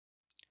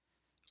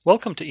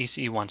Welcome to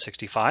ECE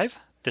 165.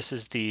 This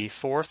is the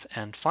fourth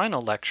and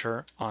final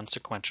lecture on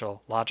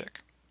sequential logic.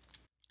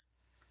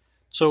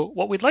 So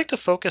what we'd like to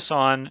focus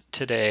on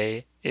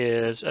today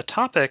is a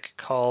topic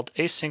called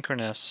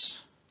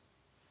asynchronous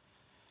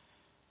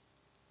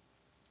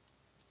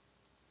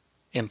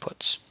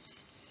inputs.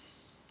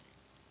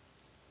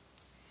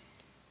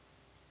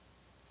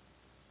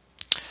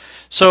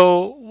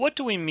 So what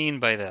do we mean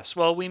by this?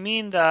 Well, we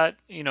mean that,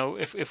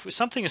 if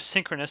something is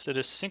synchronous, it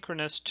is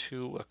synchronous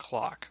to a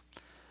clock.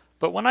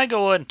 But when I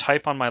go and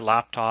type on my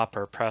laptop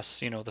or press,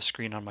 the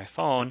screen on my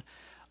phone,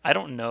 I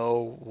don't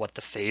know what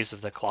the phase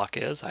of the clock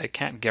is. I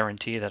can't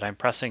guarantee that I'm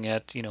pressing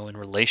it, in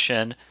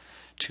relation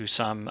to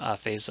some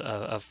phase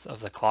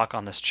of the clock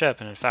on this chip.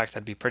 And in fact,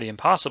 that'd be pretty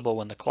impossible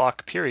when the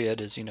clock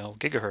period is,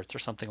 gigahertz or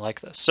something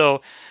like this.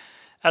 So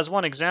as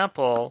one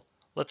example,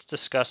 let's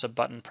discuss a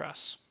button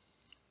press.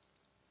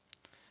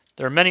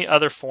 There are many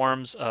other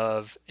forms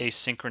of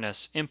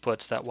asynchronous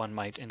inputs that one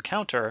might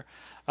encounter,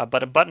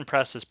 but a button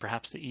press is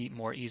perhaps the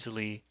more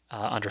easily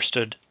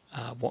understood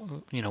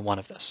one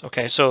of this.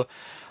 Okay, so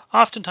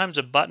oftentimes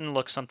a button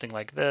looks something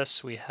like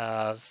this. We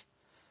have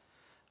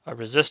a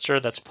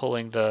resistor that's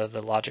pulling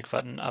the logic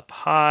button up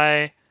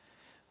high.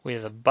 We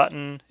have a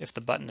button. If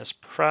the button is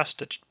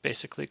pressed, it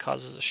basically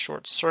causes a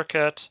short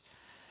circuit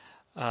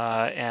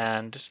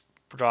and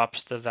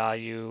drops the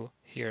value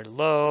here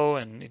low,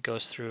 and it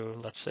goes through,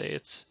 let's say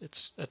it's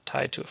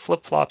tied to a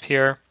flip-flop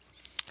here.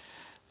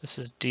 This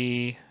is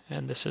D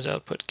and this is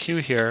output Q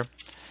here.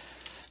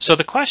 So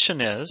the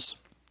question is,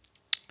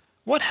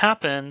 what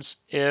happens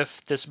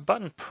if this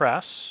button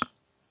press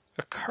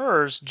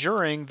occurs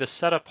during the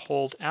setup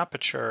hold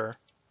aperture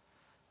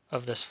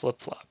of this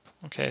flip-flop?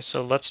 Okay,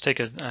 so let's take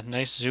a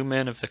nice zoom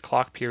in of the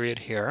clock period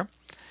here.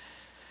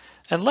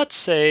 And let's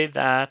say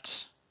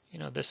that,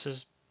 this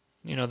is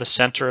the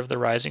center of the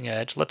rising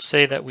edge. Let's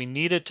say that we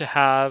needed to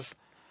have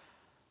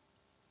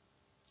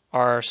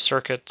our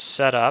circuit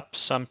set up,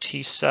 some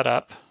T set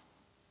up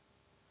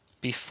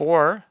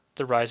before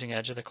the rising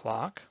edge of the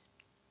clock.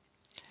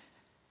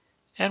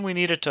 And we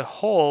needed to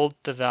hold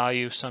the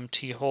value some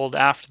T hold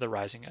after the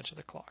rising edge of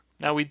the clock.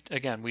 Now, we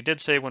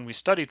did say when we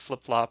studied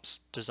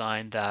flip-flops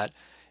design that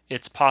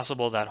it's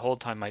possible that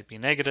hold time might be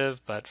negative,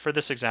 but for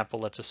this example,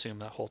 let's assume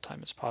that hold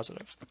time is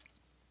positive.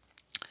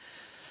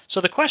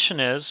 So the question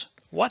is,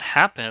 what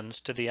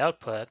happens to the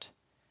output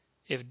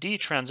if D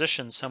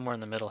transitions somewhere in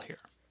the middle here?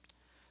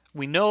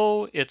 We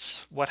know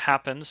it's what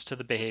happens to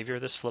the behavior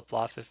of this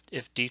flip-flop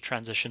if D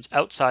transitions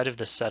outside of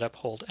the setup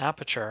hold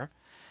aperture.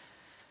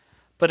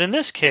 But in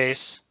this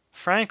case,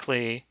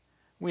 frankly,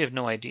 we have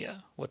no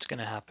idea what's going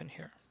to happen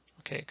here.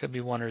 Okay, it could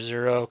be 1 or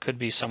 0, could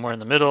be somewhere in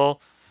the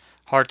middle,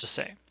 hard to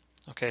say.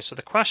 Okay, so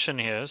the question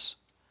is,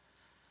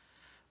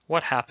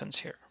 what happens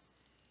here?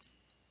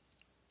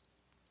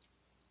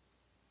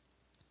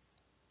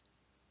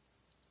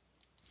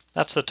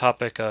 That's the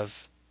topic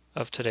of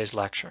today's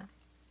lecture.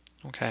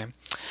 Okay,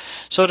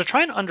 so to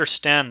try and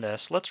understand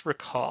this, let's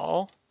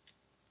recall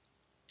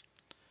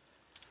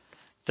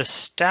the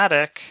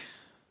static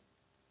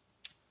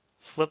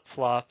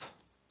flip-flop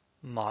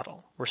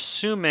model. We're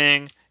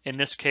assuming in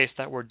this case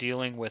that we're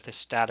dealing with a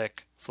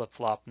static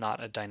flip-flop,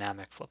 not a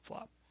dynamic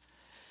flip-flop.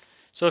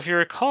 So if you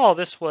recall,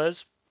 this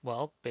was,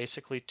 well,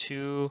 basically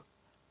two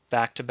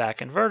back-to-back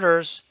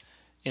inverters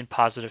in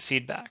positive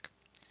feedback.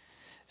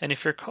 And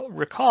if you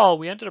recall,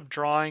 we ended up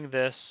drawing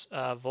this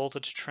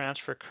voltage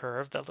transfer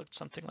curve that looked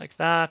something like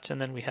that. And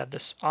then we had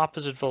this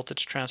opposite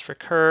voltage transfer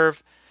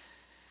curve.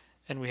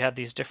 And we had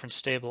these different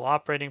stable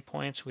operating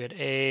points. We had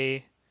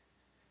A,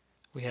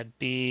 we had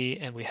B,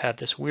 and we had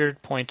this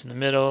weird point in the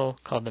middle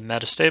called the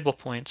metastable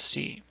point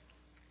C.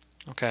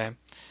 Okay.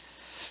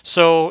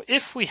 So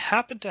if we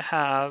happen to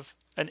have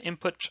an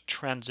input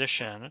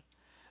transition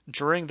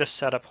during the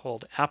setup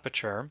hold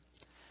aperture,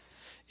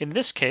 in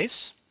this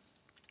case,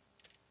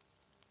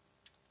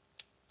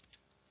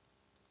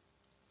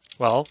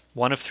 well,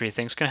 one of three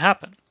things can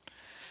happen.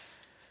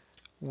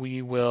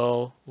 We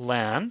will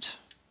land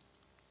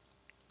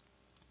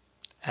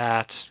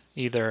at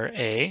either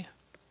A,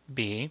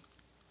 B,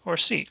 or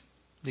C.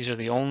 These are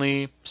the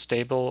only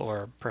stable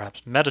or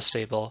perhaps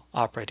metastable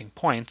operating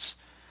points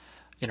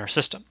in our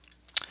system.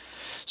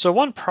 So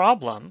one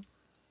problem,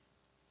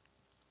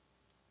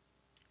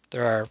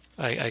 there are,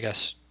 I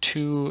guess,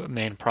 two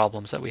main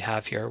problems that we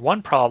have here.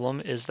 One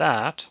problem is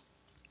that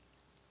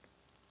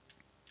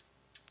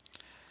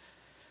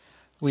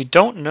we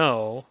don't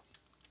know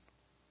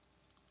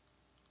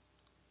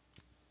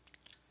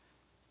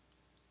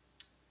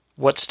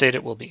what state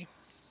it will be.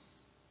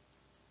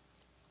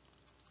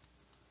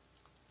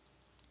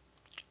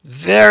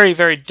 Very,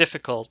 very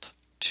difficult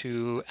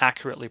to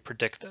accurately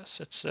predict this.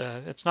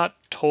 It's not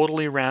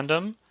totally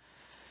random,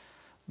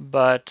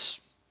 but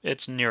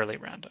it's nearly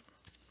random.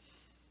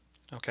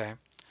 Okay.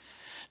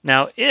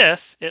 Now,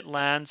 if it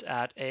lands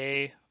at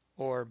A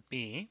or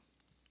B,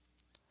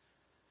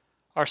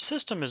 our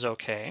system is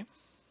okay.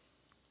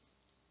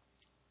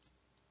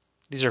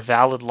 These are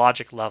valid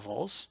logic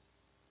levels,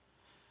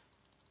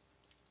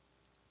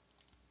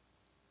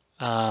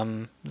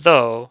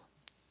 though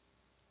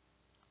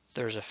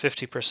there's a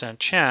 50%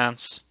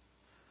 chance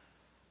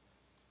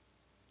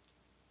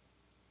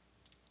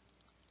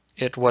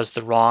it was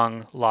the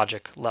wrong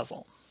logic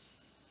level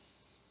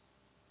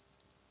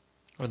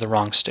or the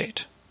wrong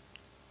state.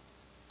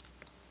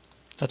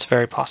 That's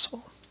very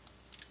possible.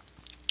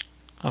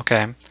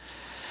 Okay,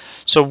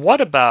 so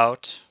what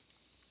about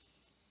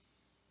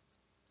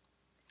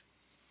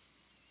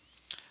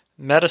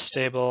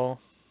metastable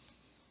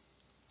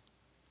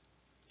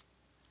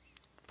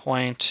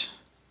point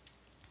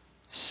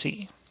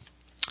C?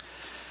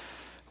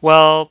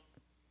 Well,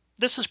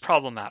 this is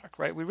problematic,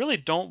 right? We really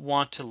don't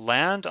want to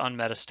land on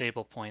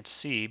metastable point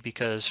C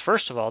because,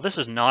 first of all, this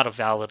is not a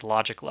valid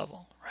logic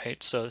level,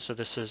 right? So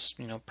this is,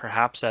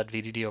 perhaps at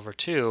VDD over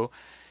 2.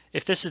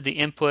 If this is the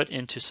input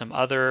into some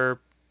other,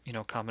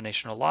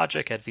 combinational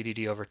logic at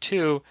VDD over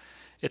 2,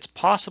 it's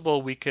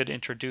possible we could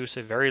introduce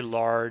a very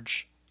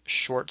large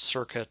short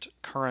circuit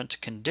current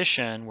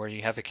condition where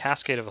you have a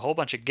cascade of a whole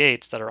bunch of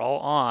gates that are all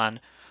on,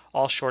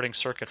 all shorting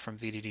circuit from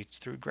VDD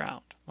through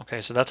ground. Okay,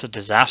 so that's a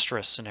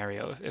disastrous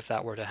scenario if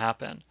that were to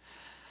happen.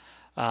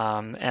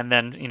 And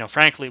then,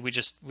 frankly, we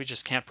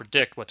just can't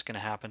predict what's going to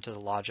happen to the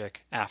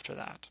logic after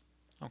that.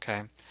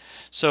 Okay,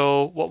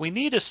 so what we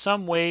need is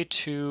some way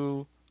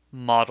to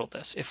model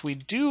this. If we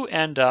do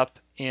end up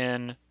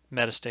in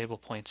metastable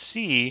point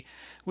C,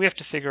 we have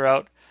to figure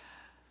out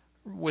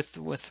with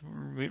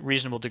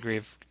reasonable degree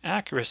of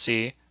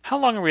accuracy, how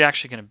long are we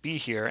actually going to be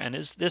here, and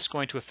is this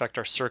going to affect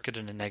our circuit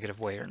in a negative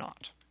way or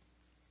not?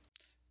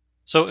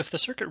 So if the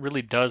circuit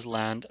really does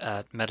land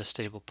at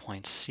metastable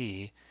point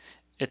C,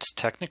 it's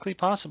technically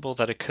possible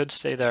that it could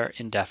stay there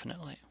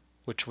indefinitely,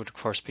 which would of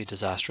course be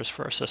disastrous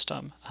for our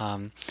system.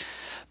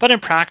 But in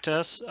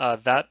practice,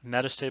 that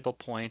metastable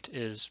point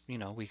is,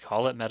 we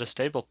call it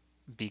metastable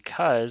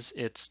because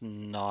it's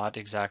not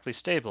exactly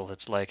stable.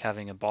 It's like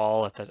having a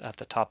ball at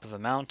the top of a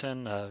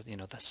mountain,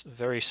 this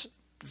very,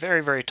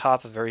 very, very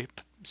top of a very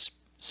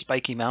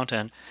spiky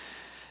mountain.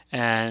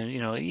 And,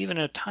 even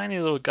a tiny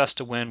little gust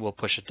of wind will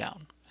push it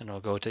down and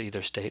it'll go to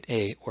either state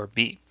A or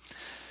B.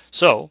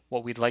 So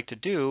what we'd like to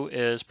do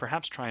is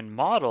perhaps try and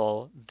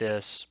model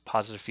this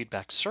positive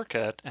feedback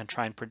circuit and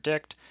try and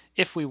predict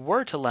if we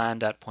were to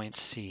land at point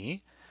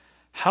C,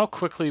 how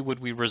quickly would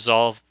we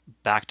resolve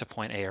back to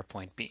point A or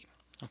point B?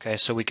 Okay,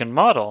 so we can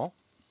model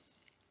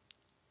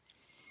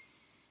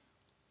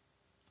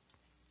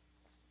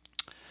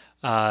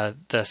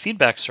the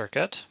feedback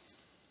circuit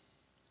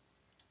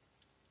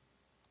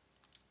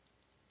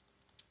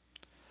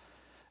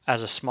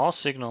as a small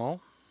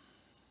signal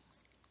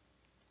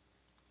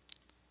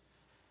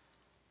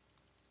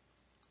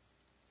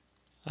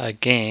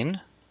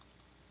gain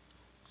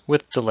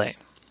with delay.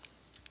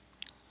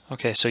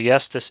 Okay, so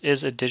yes, this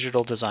is a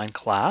digital design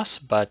class,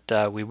 but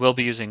we will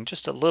be using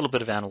just a little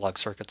bit of analog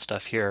circuit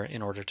stuff here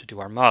in order to do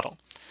our model.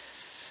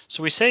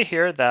 So we say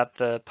here that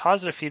the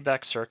positive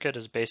feedback circuit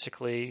is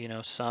basically,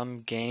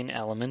 some gain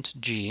element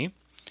G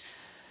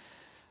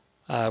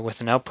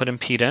with an output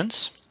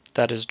impedance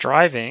that is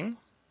driving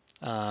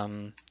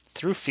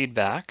through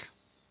feedback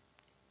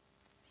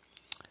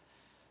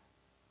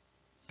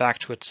back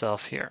to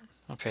itself here.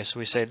 Okay, so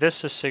we say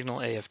this is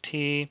signal A of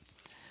t,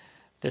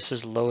 this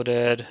is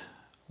loaded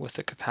with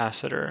a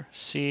capacitor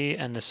C,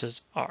 and this is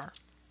R.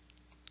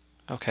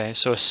 Okay,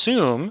 so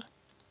assume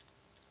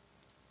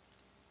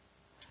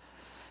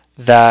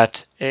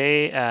that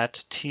A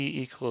at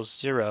t equals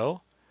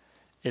 0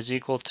 is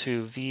equal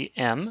to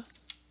Vm,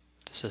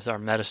 this is our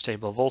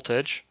metastable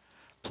voltage,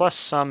 plus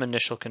some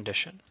initial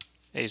condition,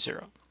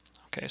 A0.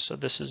 Okay, so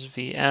this is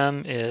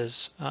Vm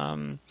is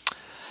our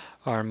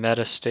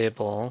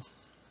metastable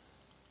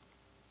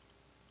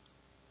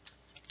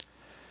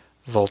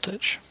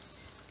voltage,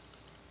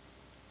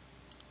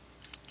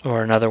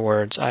 or in other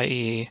words,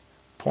 i.e.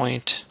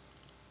 point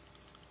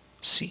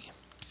C.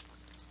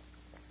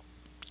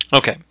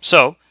 Okay,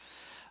 so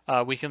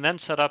we can then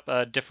set up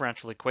a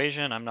differential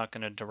equation. I'm not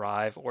going to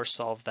derive or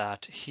solve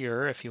that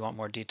here. If you want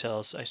more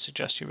details, I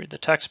suggest you read the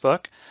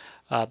textbook.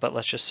 But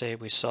let's just say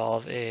we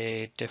solve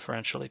a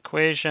differential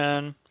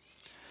equation,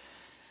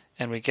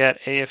 and we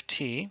get A of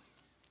t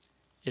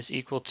is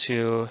equal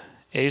to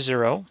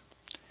A0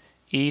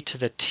 e to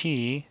the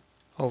t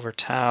over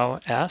tau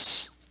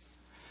s,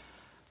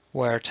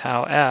 where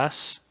tau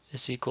s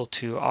is equal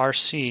to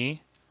RC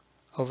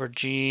over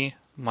G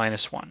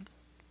minus 1.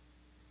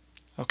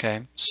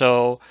 Okay,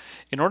 so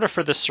in order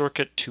for the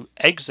circuit to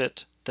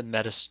exit the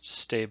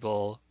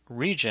metastable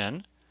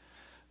region,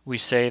 we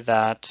say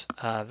that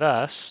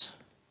thus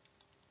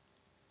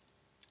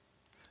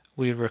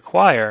we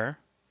require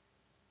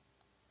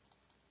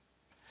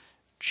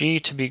G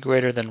to be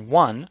greater than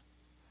 1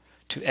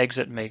 to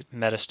exit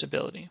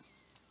metastability.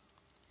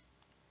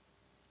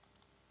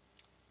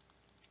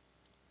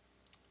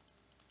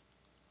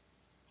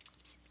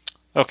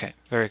 Okay,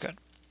 very good.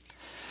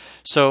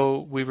 So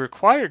we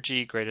require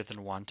G greater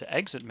than 1 to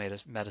exit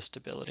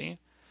metastability,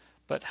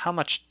 but how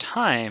much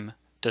time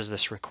does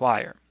this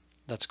require?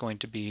 That's going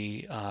to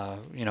be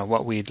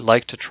what we'd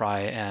like to try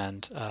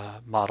and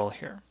model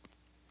here.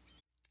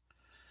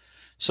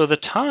 So the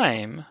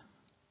time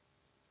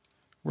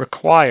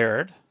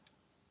required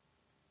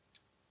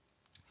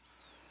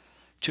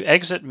to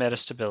exit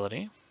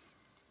metastability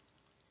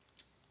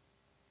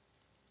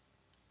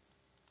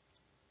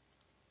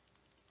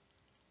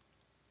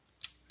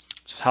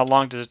so how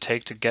long does it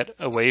take to get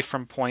away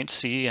from point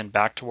C and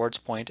back towards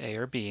point A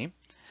or B?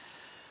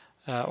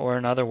 Or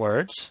in other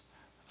words,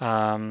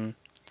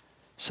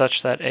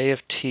 such that A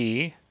of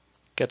t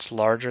gets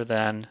larger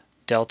than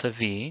delta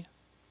V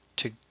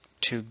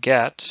to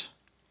get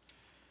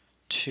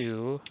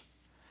to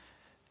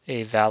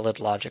a valid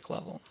logic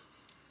level.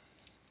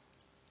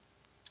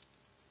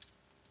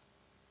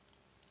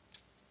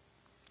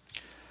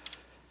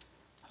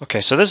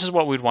 Okay, so this is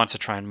what we'd want to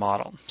try and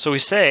model. So we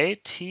say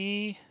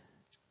T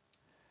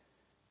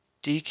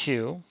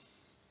dq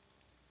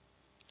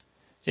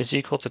is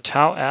equal to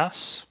tau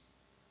s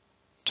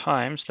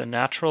times the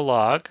natural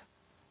log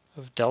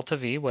of delta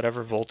V,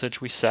 whatever voltage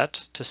we set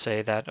to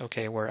say that,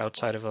 okay, we're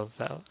outside of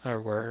or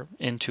we're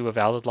into a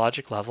valid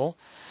logic level,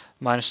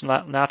 minus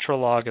natural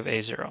log of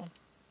A0.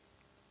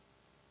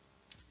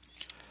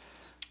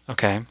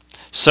 Okay,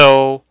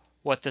 so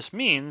what this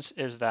means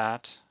is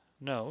that,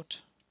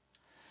 note,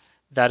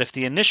 that if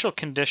the initial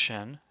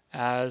condition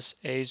as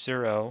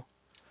A0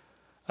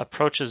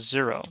 approaches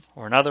 0,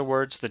 or in other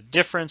words, the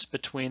difference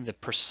between the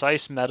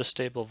precise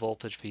metastable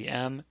voltage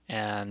Vm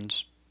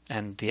and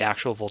the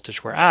actual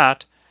voltage we're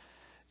at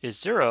is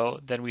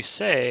 0, then we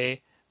say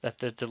that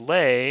the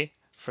delay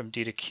from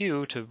D to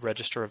Q to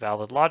register a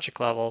valid logic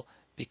level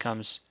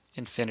becomes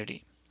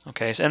infinity.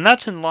 Okay, and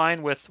that's in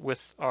line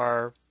with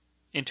our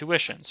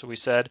intuition. So we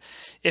said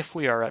if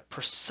we are at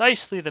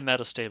precisely the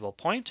metastable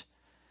point,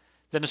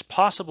 then it's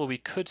possible we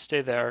could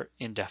stay there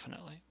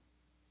indefinitely.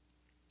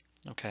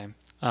 Okay,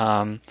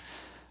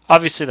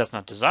 obviously that's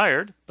not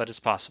desired, but it's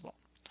possible.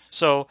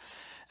 So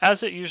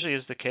as it usually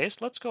is the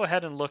case, let's go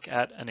ahead and look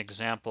at an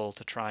example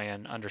to try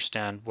and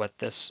understand what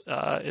this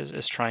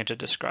is trying to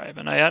describe.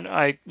 And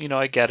I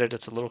get it;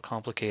 it's a little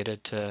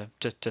complicated to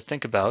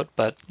think about,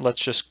 but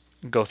let's just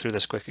go through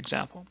this quick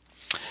example.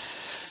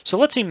 So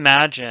let's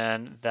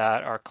imagine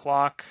that our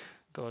clock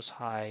goes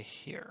high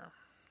here.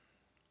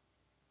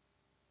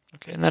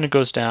 Okay, and then it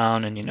goes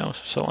down, and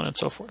so on and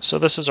so forth. So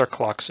this is our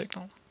clock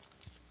signal.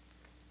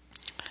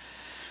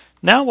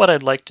 Now what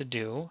I'd like to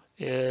do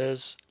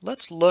is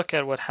let's look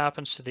at what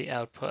happens to the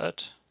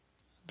output.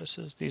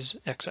 These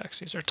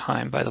x-axes are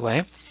time, by the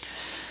way.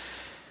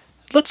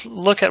 Let's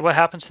look at what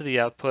happens to the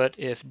output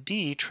if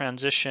D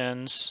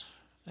transitions,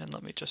 and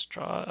let me just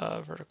draw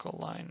a vertical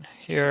line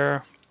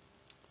here.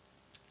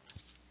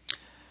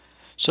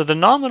 So the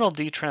nominal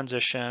D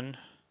transition,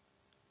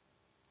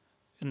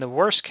 in the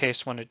worst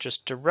case, when it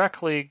just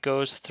directly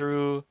goes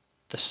through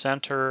the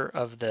center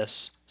of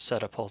this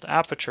setup hold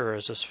aperture,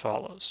 is as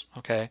follows.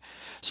 Okay,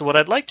 so what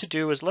I'd like to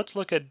do is let's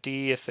look at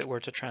D if it were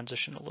to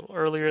transition a little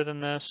earlier than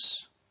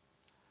this,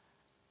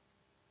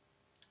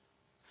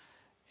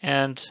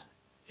 and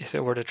if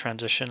it were to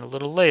transition a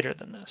little later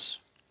than this.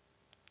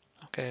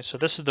 Okay, so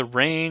this is the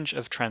range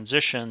of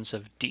transitions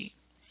of D.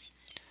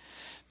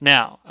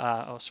 Now,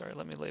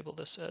 let me label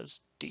this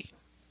as D.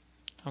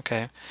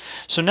 Okay,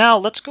 so now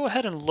let's go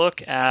ahead and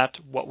look at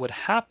what would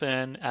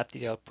happen at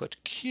the output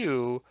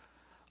Q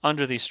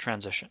under these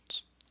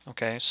transitions.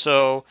 Okay,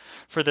 so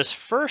for this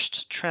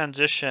first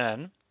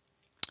transition,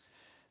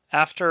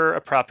 after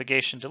a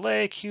propagation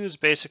delay, Q is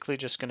basically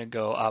just going to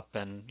go up,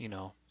 and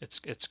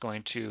it's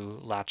going to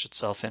latch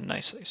itself in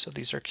nicely. So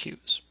these are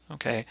Qs.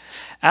 Okay,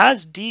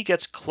 as D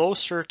gets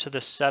closer to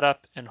the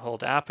setup and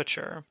hold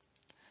aperture,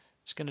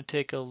 it's going to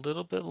take a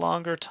little bit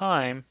longer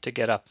time to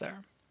get up there.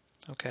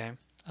 Okay,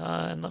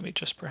 and let me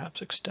just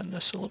perhaps extend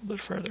this a little bit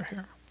further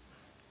here.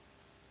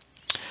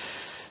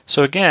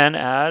 So again,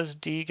 as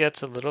D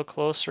gets a little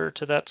closer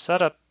to that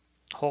setup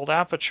hold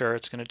aperture,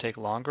 it's going to take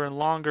longer and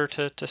longer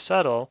to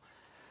settle.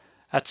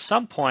 At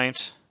some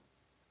point,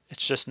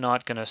 it's just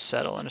not going to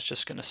settle, and it's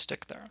just going to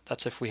stick there.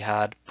 That's if we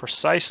had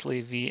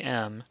precisely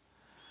Vm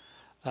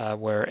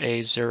where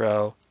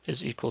A0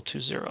 is equal to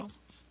 0.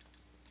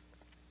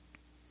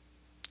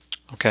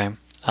 Okay,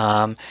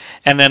 and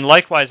then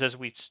likewise, as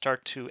we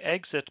start to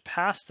exit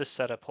past the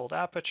setup hold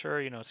aperture,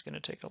 it's going to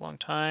take a long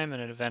time,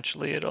 and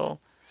eventually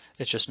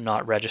it's just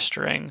not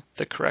registering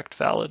the correct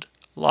valid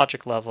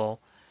logic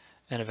level,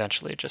 and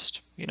eventually it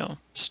just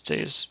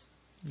stays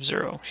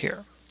 0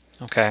 here.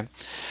 Okay,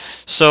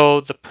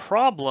 so the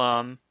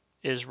problem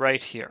is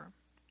right here.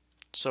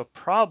 So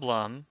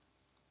problem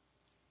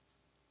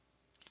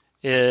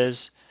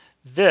is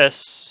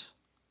this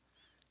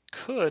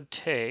could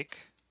take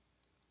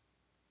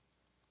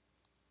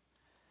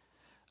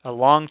a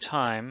long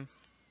time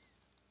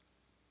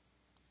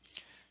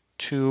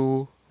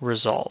to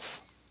resolve.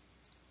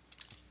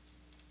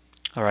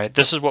 All right,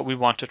 this is what we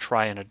want to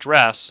try and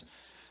address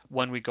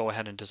when we go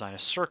ahead and design a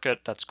circuit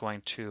that's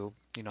going to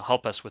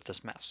help us with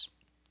this mess.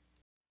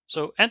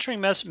 So entering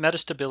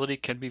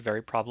metastability can be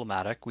very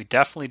problematic. We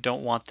definitely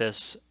don't want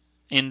this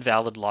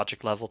invalid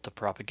logic level to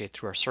propagate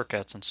through our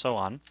circuits and so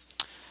on.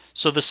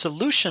 So the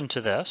solution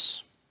to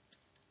this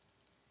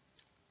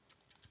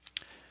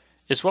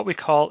is what we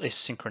call a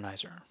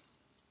synchronizer.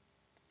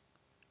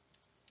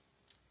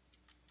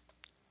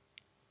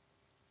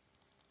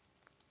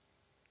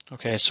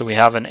 Okay, so we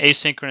have an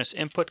asynchronous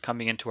input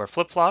coming into our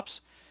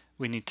flip-flops.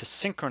 We need to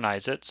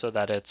synchronize it so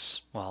that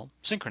it's, well,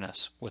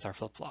 synchronous with our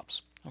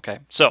flip-flops. Okay,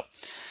 so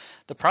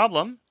the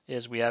problem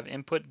is we have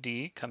input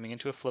D coming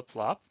into a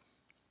flip-flop,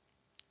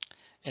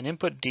 and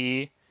input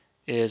D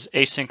is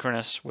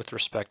asynchronous with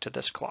respect to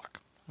this clock.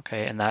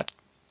 Okay, and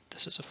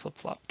this is a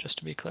flip-flop, just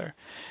to be clear.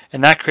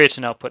 And that creates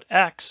an output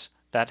X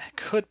that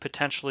could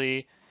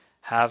potentially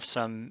have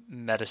some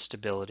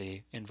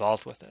metastability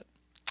involved with it.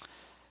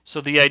 So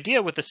the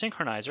idea with the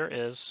synchronizer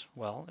is,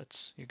 well,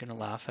 you're going to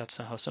laugh at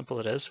how simple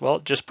it is. Well,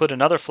 just put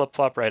another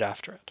flip-flop right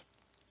after it.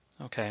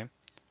 Okay.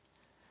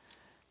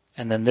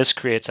 And then this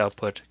creates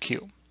output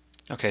Q.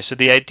 Okay, so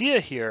the idea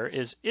here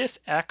is if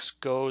X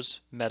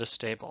goes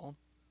metastable,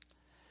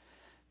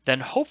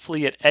 then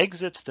hopefully it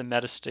exits the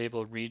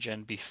metastable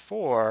region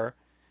before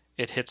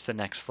it hits the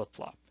next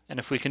flip-flop. And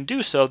if we can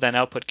do so, then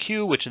output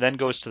Q, which then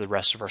goes to the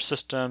rest of our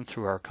system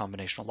through our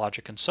combinational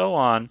logic and so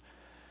on,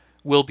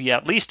 will be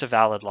at least a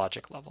valid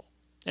logic level.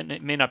 And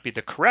it may not be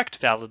the correct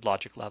valid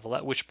logic level,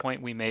 at which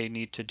point we may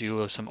need to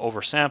do some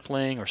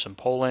oversampling or some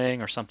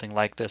polling or something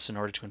like this in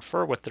order to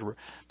infer what the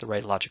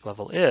right logic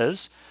level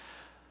is.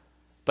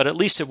 But at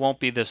least it won't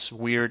be this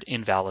weird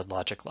invalid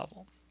logic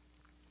level.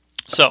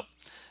 So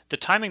the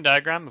timing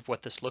diagram of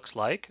what this looks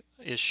like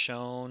is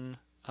shown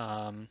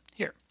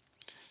here.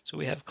 So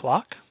we have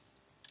clock.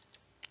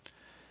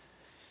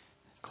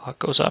 Clock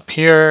goes up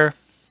here.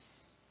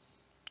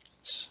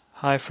 It's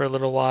high for a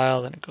little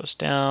while, then it goes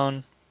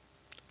down.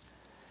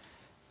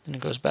 Then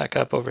it goes back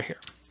up over here.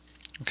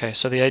 Okay,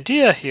 so the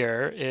idea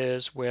here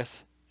is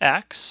with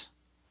X,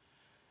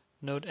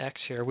 node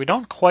X here, we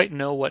don't quite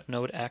know what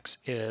node X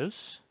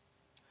is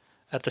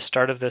at the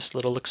start of this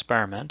little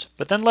experiment,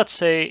 but then let's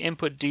say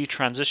input D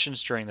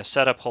transitions during the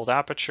setup hold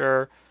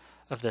aperture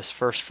of this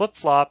first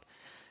flip-flop,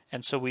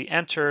 and so we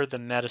enter the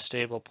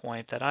metastable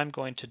point that I'm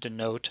going to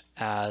denote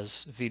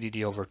as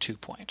VDD over 2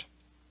 point.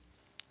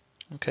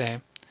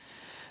 Okay.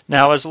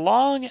 Now, as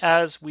long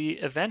as we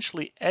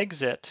eventually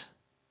exit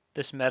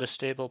this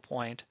metastable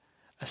point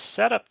a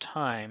setup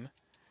time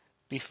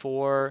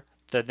before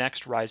the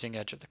next rising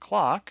edge of the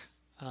clock,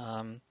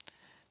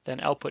 then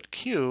output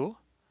Q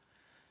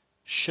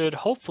should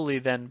hopefully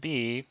then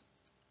be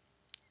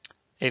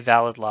a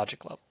valid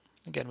logic level.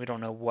 Again, we don't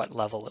know what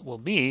level it will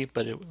be,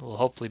 but it will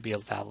hopefully be a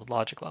valid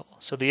logic level.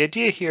 So the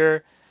idea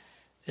here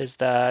is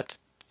that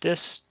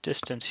this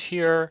distance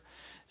here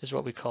is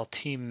what we call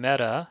T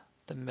meta,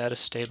 the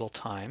metastable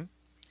time.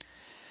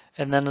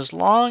 And then as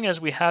long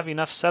as we have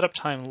enough setup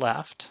time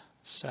left,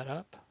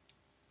 setup,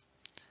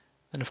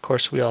 and of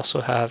course we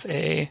also have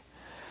a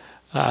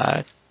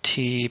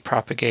T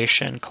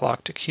propagation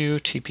clock to Q,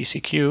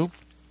 TPCQ.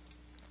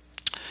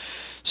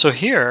 So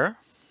here,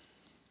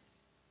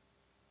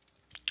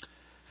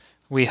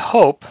 we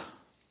hope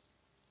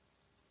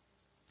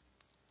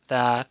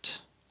that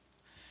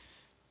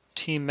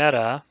T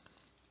meta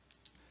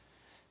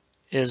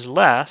is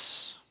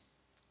less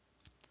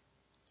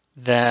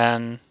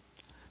than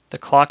the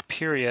clock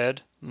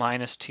period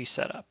minus T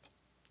setup.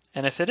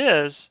 And if it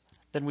is,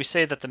 then we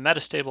say that the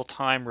metastable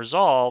time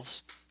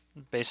resolves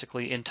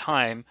basically in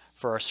time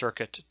for our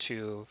circuit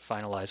to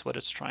finalize what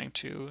it's trying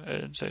to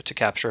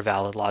capture a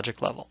valid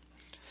logic level.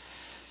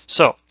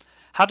 So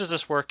how does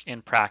this work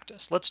in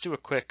practice? Let's do a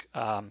quick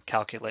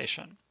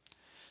calculation.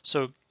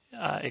 So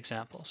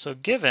example. So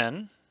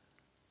given,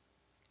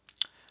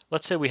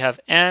 let's say we have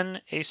n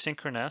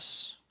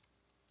asynchronous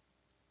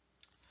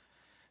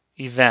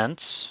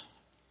events,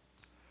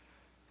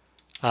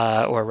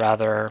 or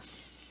rather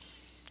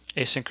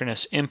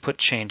asynchronous input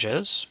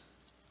changes,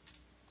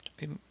 to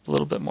be a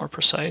little bit more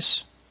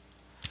precise,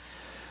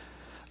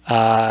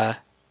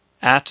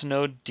 at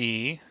node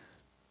D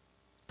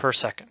per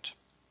second.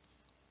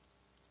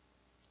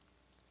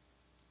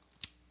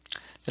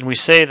 Then we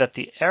say that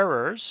the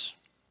errors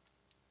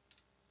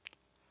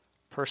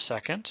per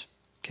second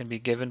can be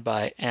given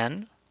by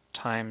n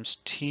times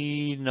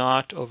T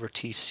naught over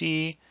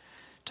Tc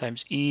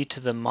times e to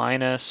the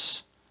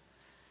minus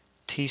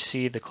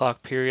Tc, the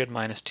clock period,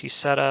 minus T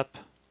setup,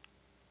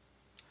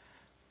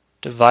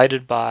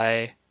 divided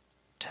by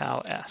tau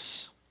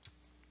s.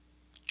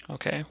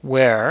 Okay,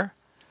 where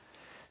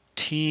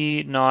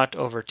T naught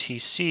over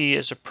Tc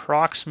is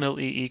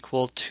approximately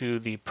equal to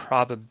the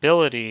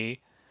probability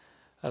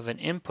of an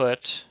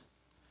input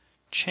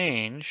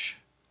change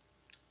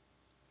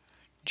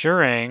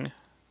during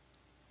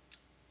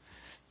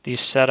the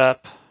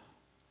setup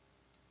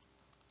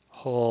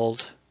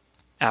hold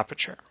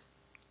aperture,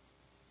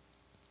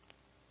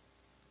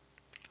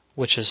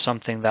 which is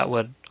something that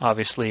would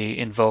obviously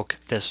invoke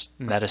this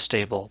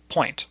metastable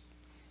point.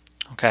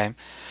 Okay,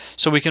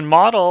 so we can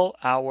model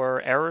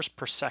our errors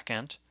per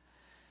second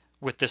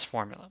with this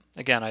formula.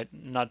 Again, I'm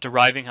not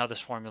deriving how this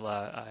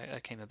formula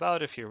came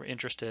about. If you're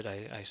interested,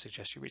 I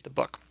suggest you read the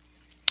book.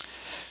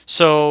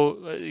 So,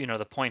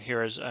 the point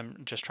here is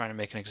I'm just trying to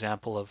make an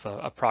example of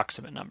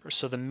approximate numbers.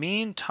 So the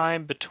mean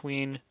time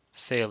between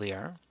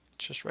failure,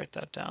 let's just write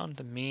that down,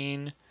 the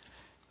mean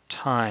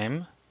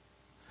time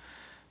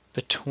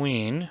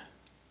between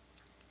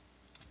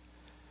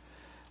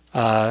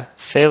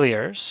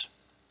failures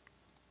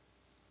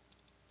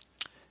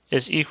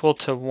is equal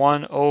to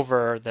 1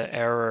 over the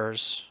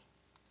errors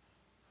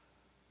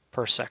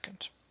per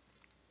second,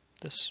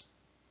 this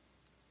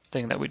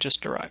thing that we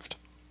just derived.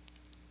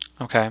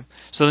 Okay,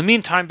 so the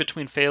mean time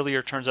between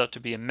failure turns out to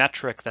be a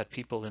metric that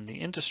people in the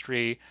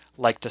industry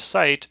like to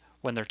cite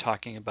when they're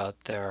talking about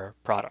their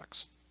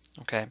products.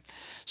 Okay,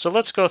 so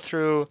let's go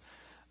through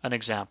an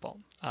example.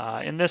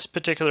 In this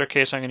particular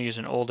case, I'm going to use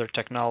an older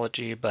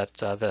technology,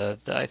 but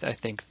I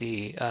think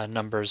the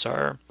numbers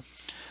are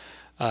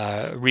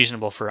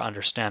reasonable for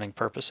understanding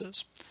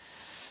purposes.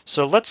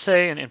 So let's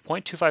say in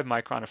 0.25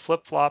 micron, a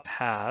flip-flop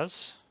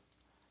has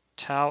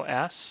tau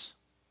s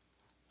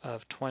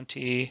of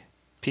 20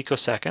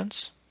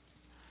 picoseconds,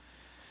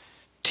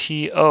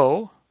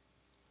 TO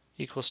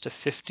equals to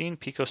 15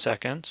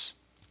 picoseconds,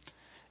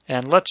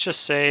 and let's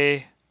just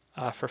say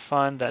for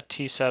fun that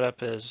T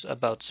setup is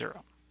about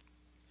 0.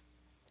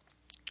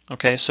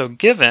 Okay, so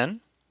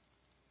given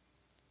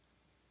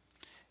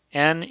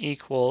n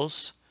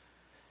equals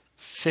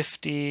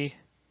 50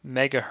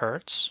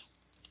 megahertz,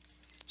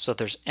 so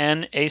there's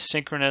n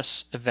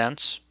asynchronous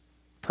events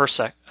per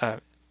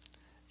n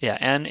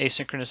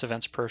asynchronous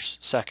events per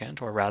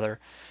second, or rather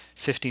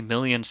 50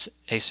 million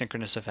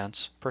asynchronous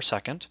events per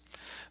second,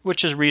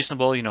 which is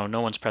reasonable. You know,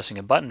 no one's pressing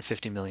a button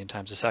 50 million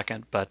times a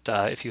second, but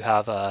if you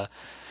have a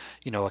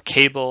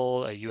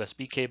cable, a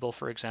USB cable,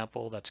 for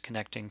example, that's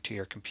connecting to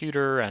your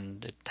computer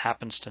and it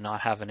happens to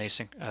not have an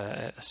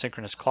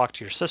synchronous clock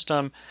to your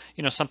system,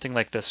 something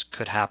like this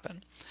could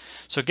happen.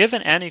 So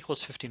given n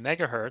equals 50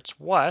 megahertz,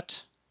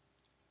 what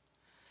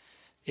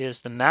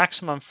is the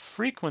maximum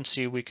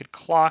frequency we could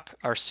clock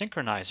our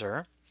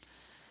synchronizer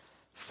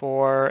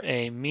for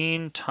a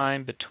mean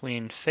time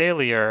between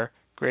failure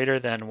greater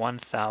than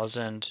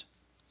 1,000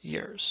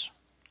 years?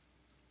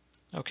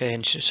 Okay,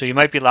 and so you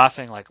might be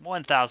laughing like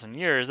 1,000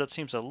 years, that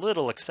seems a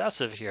little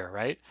excessive here,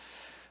 right?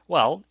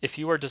 Well, if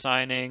you are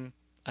designing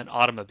an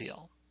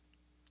automobile,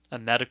 a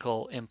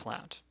medical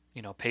implant,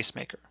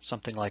 pacemaker,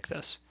 something like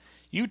this,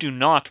 you do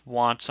not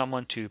want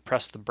someone to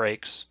press the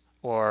brakes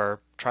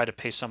or try to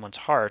pace someone's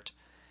heart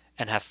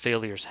and have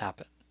failures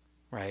happen,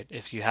 right?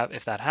 If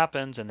that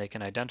happens and they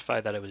can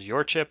identify that it was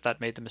your chip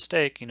that made the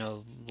mistake,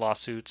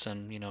 lawsuits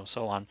and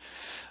so on,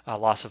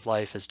 loss of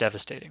life is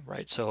devastating,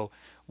 right? So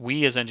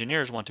we as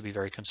engineers want to be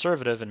very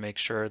conservative and make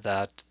sure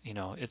that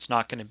it's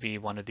not going to be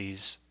one of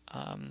these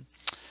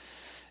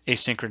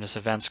asynchronous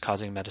events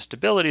causing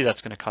metastability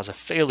that's going to cause a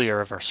failure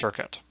of our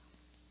circuit.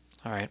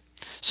 All right.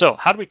 So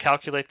how do we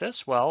calculate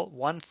this? Well,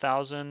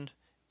 1,000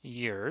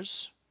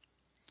 years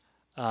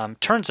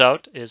turns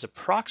out is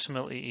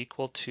approximately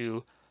equal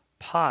to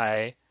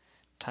pi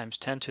times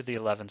 10 to the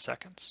 11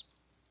 seconds.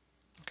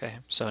 Okay,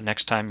 so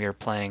next time you're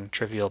playing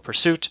Trivial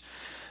Pursuit,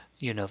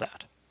 you know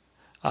that.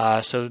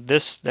 So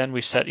this then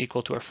we set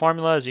equal to our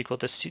formula is equal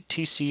to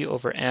Tc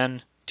over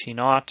n T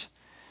naught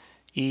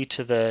e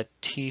to the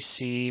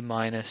Tc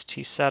minus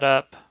T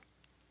setup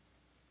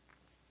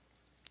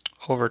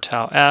over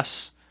tau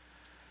s.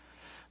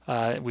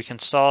 We can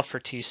solve for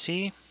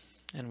Tc,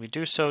 and we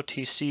do so.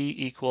 Tc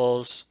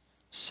equals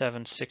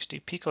 760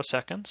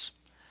 picoseconds.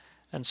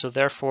 And so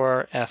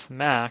therefore F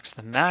max,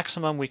 the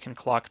maximum we can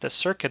clock this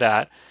circuit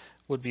at,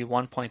 would be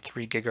 1.3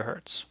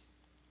 gigahertz.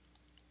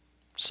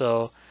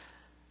 So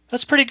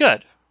that's pretty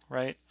good,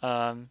 right?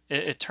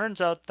 It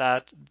turns out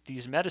that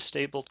these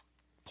metastable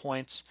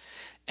points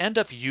end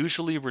up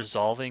usually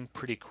resolving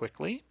pretty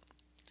quickly.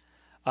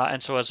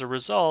 And so as a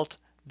result,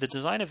 the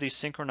design of these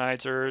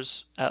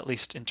synchronizers, at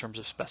least in terms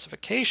of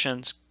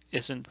specifications,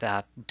 isn't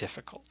that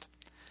difficult.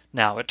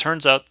 Now, it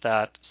turns out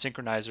that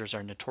synchronizers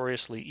are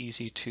notoriously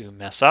easy to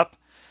mess up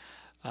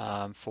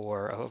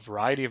for a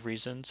variety of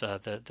reasons.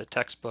 The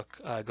textbook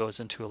goes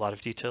into a lot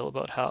of detail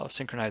about how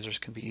synchronizers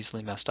can be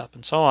easily messed up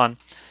and so on.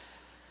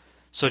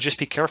 So just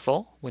be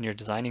careful when you're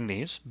designing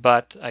these.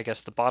 But I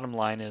guess the bottom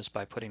line is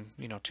by putting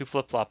two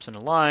flip-flops in a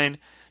line,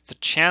 the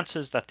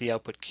chances that the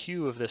output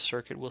Q of this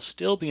circuit will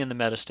still be in the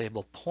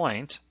metastable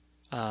point,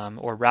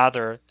 or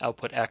rather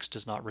output X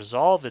does not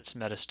resolve its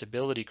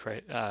metastability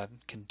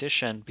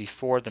condition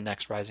before the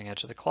next rising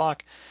edge of the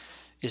clock,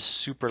 is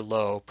super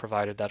low,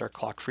 provided that our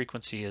clock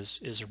frequency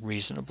is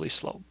reasonably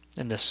slow.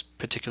 In this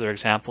particular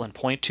example, in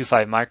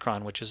 0.25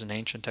 micron, which is an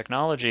ancient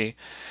technology,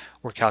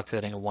 we're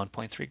calculating a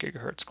 1.3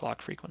 gigahertz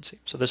clock frequency.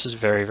 So this is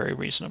very, very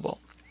reasonable.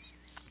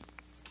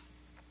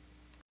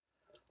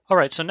 All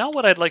right, so now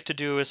what I'd like to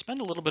do is spend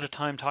a little bit of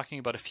time talking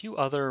about a few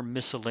other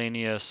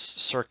miscellaneous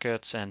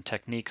circuits and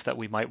techniques that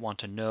we might want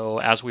to know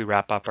as we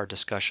wrap up our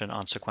discussion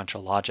on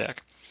sequential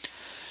logic.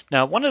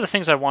 Now, one of the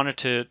things I wanted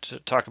to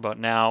talk about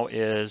now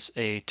is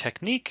a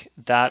technique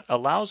that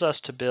allows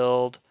us to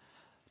build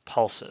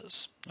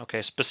pulses.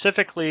 Okay,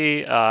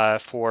 specifically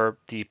for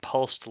the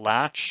pulsed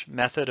latch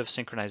method of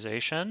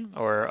synchronization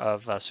or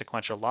of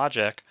sequential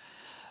logic,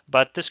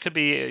 but this could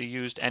be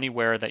used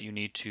anywhere that you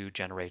need to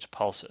generate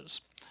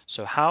pulses.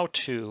 So how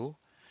to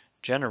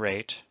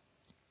generate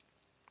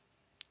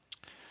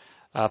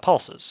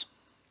pulses.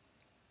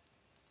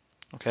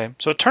 Okay,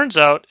 so it turns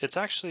out it's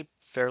actually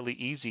fairly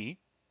easy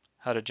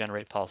how to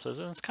generate pulses,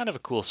 and it's kind of a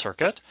cool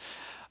circuit.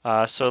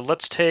 So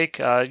let's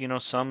take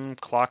some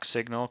clock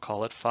signal,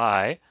 call it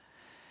phi,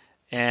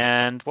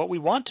 and what we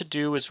want to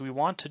do is we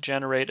want to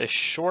generate a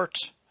short,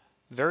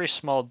 very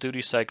small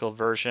duty cycle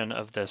version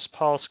of this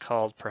pulse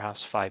called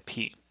perhaps phi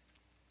p.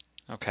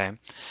 Okay,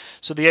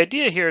 so the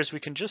idea here is we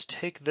can just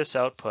take this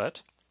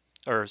output,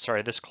 or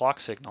sorry, this clock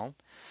signal,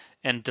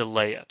 and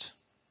delay it.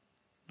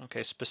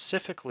 Okay,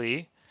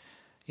 specifically,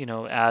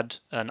 add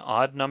an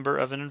odd number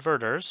of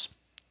inverters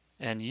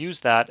and use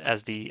that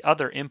as the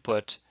other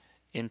input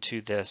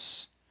into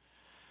this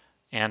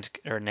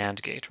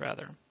NAND gate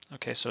rather.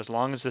 Okay, so as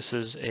long as this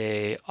is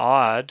a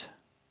odd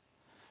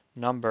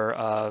number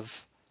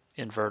of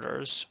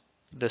inverters,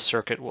 this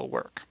circuit will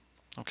work.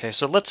 Okay,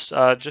 so let's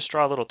just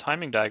draw a little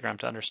timing diagram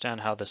to understand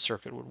how this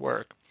circuit would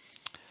work.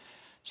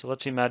 So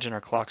let's imagine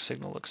our clock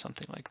signal looks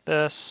something like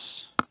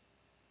this.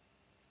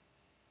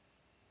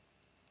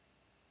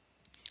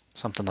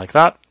 Something like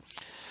that.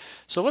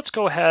 So let's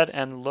go ahead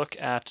and look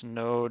at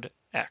node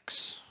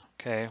X.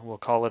 Okay, we'll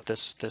call it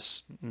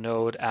this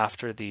node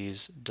after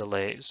these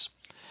delays.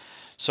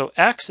 So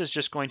X is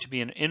just going to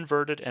be an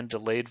inverted and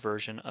delayed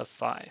version of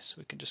phi. So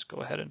we can just go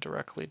ahead and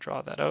directly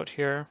draw that out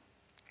here.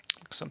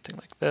 Looks something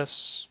like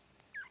this.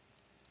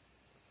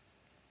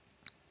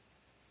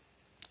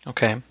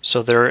 Okay,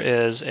 so there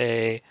is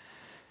I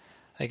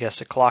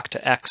guess a clock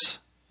to X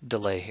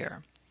delay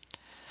here.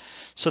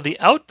 So the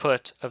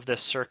output of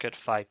this circuit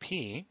phi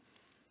p,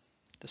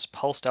 this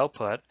pulsed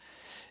output,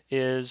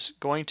 is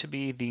going to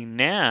be the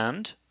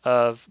NAND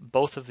of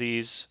both of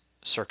these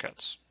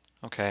circuits.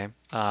 Okay,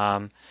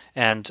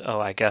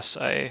 I guess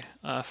I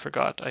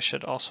forgot I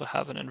should also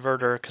have an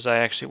inverter because I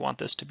actually want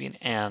this to be an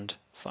AND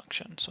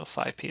function. So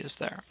phi p is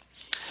there.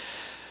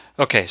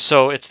 Okay,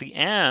 so it's the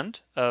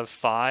AND of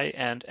phi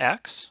and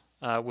X,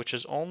 which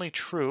is only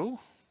true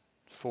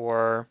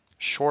for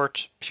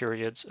short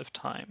periods of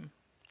time,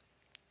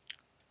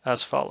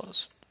 as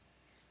follows.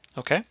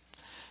 Okay,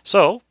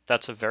 so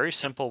that's a very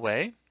simple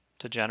way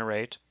to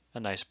generate a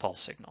nice pulse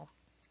signal.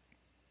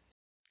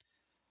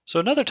 So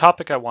another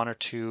topic I wanted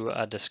to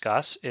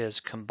discuss is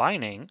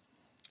combining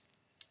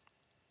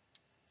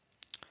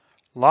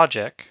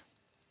logic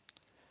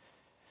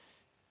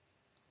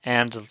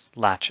and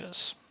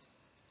latches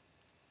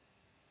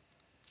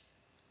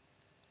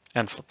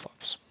and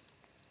flip-flops.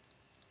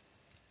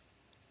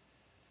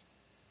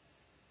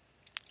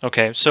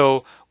 Okay,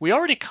 so we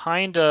already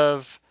kind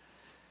of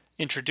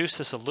introduced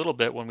this a little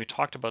bit when we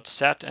talked about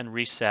set and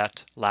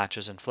reset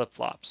latches and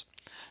flip-flops.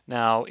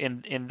 Now,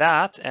 in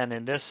that and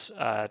in this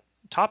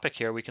topic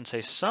here, we can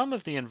say some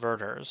of the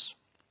inverters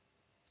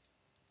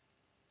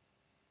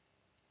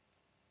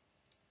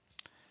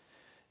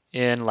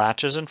in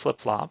latches and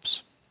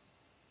flip-flops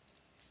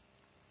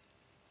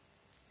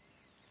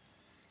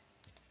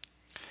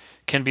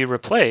can be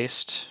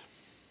replaced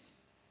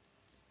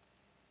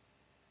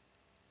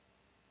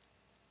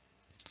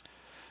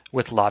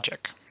with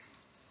logic,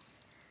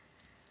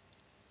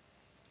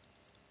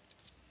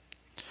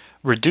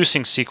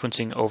 reducing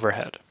sequencing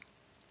overhead.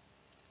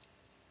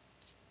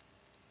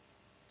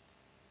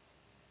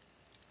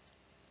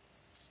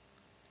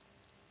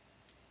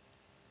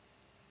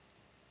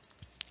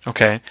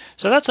 Okay,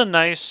 so that's a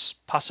nice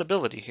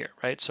possibility here,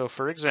 right? So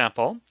for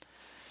example,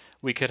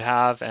 we could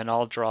have, and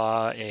I'll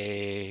draw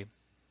a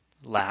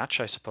latch,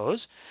 I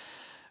suppose.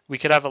 We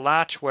could have a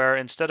latch where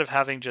instead of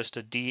having just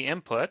a D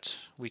input,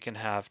 we can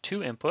have two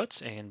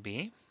inputs, A and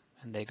B,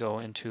 and they go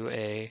into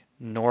a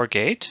NOR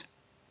gate,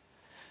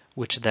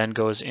 which then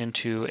goes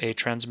into a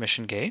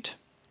transmission gate,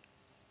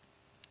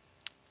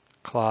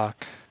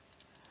 clock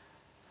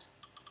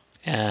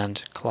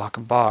and clock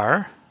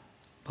bar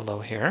below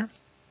here.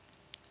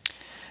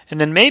 And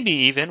then maybe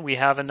even we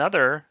have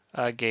another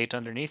gate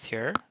underneath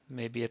here.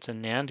 Maybe it's a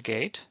NAND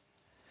gate.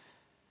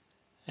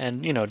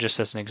 And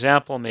just as an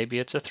example, maybe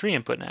it's a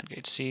 3-input NAND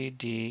gate, C,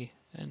 D,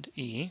 and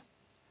E.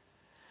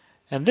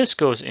 And this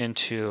goes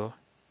into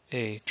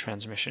a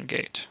transmission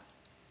gate.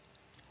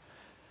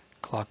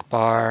 Clock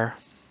bar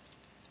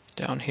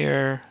down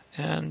here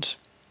and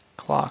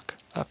clock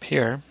up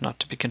here, not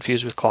to be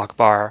confused with clock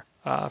bar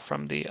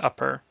from the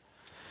upper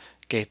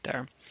gate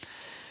there.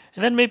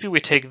 And then maybe we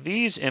take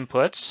these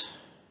inputs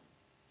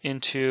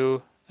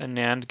into a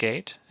NAND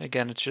gate.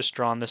 Again, it's just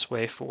drawn this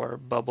way for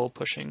bubble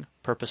pushing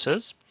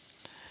purposes.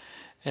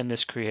 And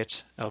this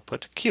creates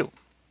output Q.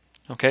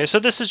 Okay, so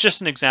this is just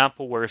an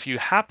example where if you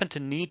happen to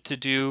need to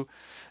do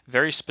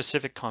very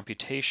specific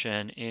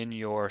computation in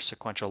your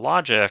sequential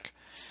logic,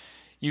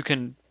 you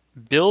can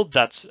build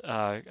that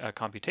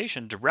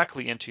computation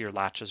directly into your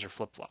latches or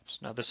flip-flops.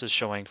 Now this is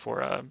showing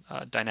for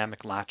a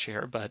dynamic latch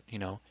here, but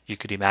you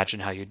could imagine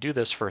how you do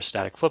this for a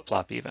static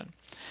flip-flop even.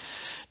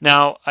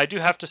 Now I do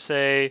have to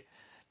say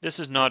this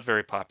is not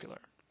very popular.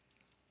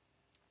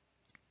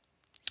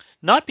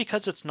 Not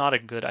because it's not a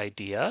good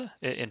idea.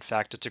 In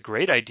fact, it's a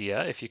great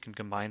idea if you can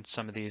combine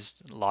some of these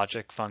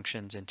logic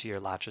functions into your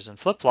latches and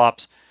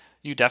flip-flops.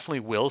 You definitely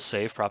will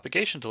save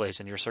propagation delays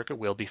and your circuit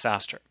will be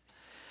faster.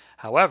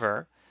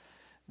 However,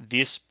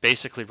 this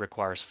basically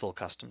requires full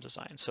custom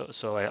design.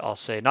 So I'll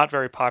say not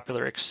very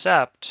popular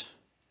except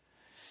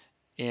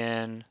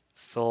in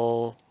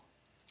full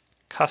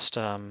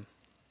custom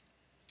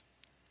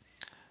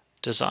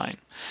design,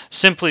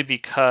 simply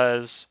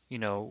because,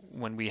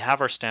 when we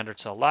have our standard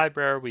cell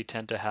library, we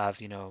tend to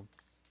have,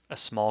 a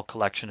small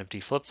collection of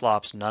D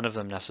flip-flops. None of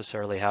them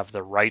necessarily have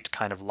the right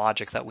kind of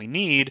logic that we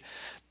need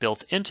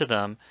built into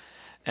them.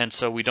 And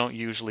so we don't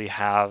usually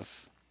have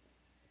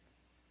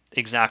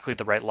exactly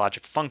the right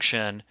logic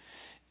function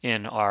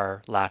in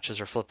our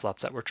latches or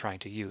flip-flops that we're trying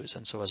to use.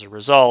 And so as a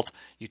result,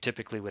 you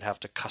typically would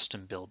have to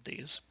custom build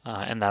these.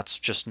 And that's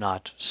just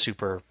not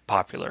super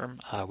popular.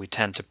 We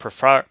tend to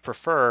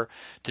prefer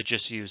to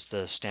just use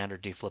the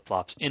standard D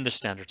flip-flops in the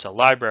standard cell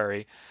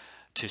library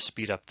to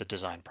speed up the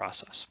design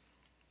process.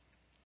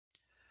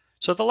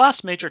 So the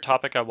last major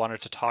topic I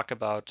wanted to talk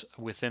about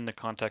within the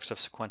context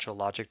of sequential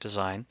logic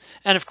design,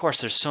 and of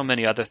course there's so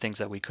many other things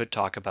that we could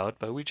talk about,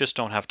 but we just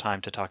don't have time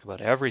to talk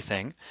about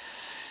everything,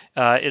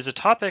 is a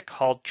topic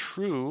called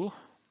true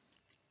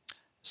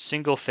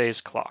single phase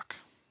clock.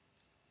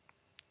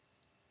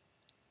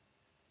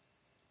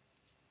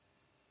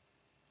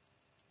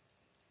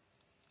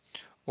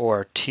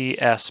 Or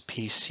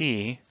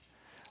TSPC,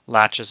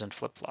 latches and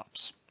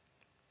flip-flops.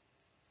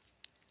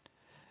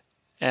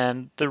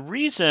 And the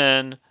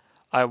reason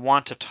I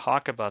want to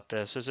talk about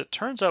this is it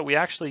turns out we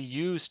actually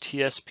use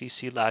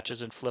TSPC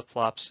latches and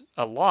flip-flops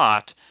a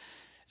lot,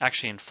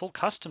 actually in full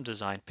custom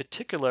design,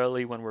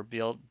 particularly when we're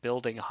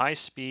building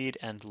high-speed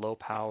and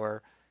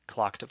low-power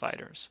clock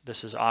dividers.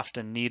 This is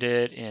often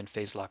needed in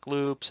phase lock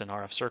loops and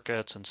RF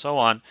circuits and so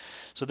on.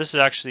 So this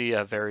is actually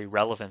a very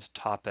relevant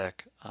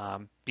topic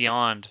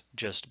beyond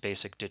just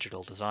basic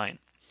digital design.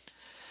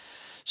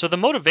 So the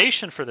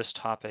motivation for this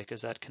topic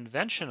is that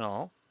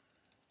conventional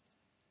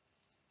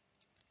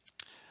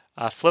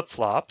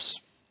flip-flops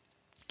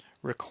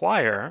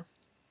require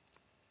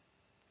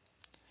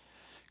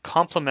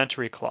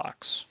complementary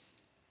clocks.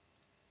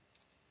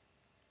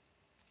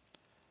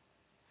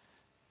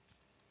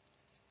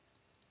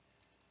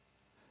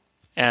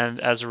 And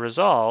as a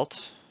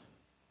result,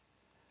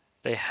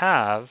 they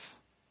have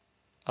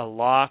a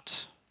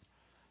lot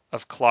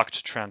of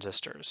clocked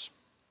transistors.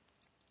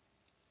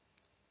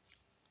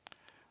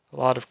 A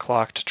lot of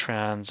clocked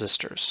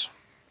transistors.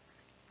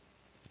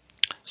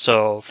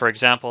 So for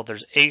example,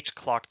 there's 8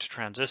 clocked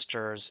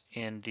transistors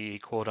in the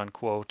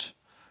quote-unquote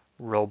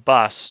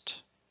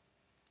robust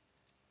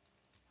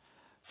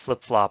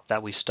flip-flop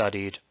that we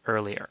studied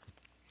earlier.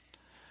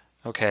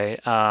 Okay,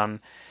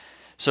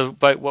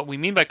 but what we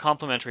mean by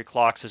complementary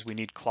clocks is we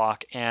need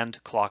clock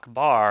and clock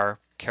bar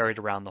carried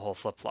around the whole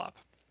flip-flop.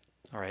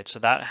 All right, so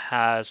that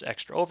has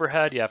extra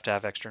overhead. You have to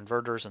have extra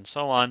inverters and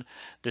so on.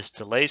 This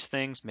delays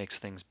things, makes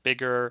things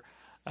bigger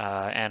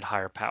and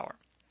higher power.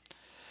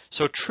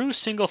 So true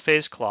single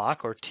phase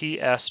clock, or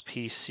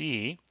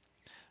TSPC,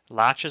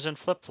 latches and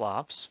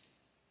flip-flops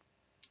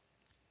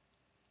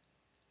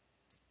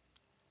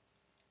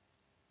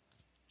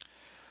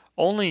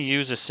only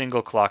use a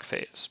single clock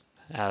phase,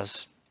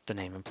 as the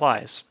name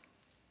implies.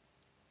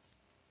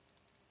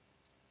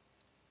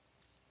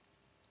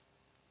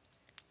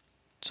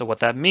 So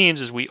what that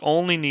means is we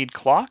only need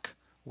clock,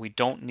 we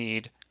don't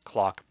need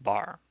clock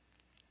bar.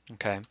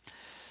 Okay,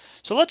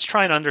 so let's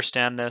try and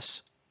understand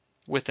this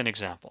with an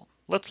example.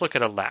 Let's look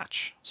at a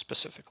latch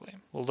specifically.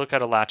 We'll look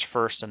at a latch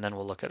first and then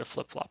we'll look at a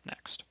flip-flop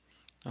next.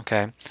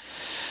 Okay,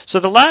 so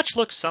the latch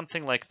looks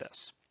something like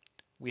this.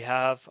 We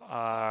have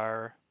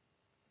our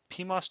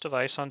PMOS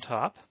device on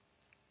top.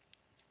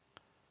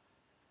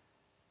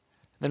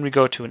 Then we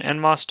go to an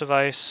NMOS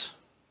device,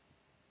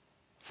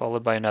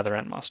 followed by another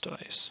NMOS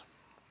device.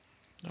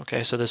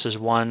 Okay, so this is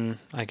one,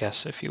 I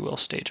guess, if you will,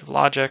 stage of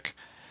logic.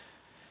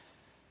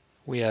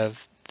 We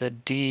have the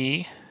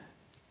D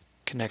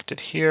connected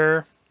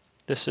here.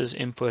 This is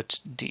input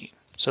D.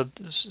 So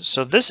this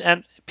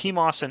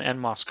PMOS and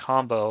NMOS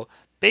combo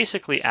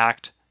basically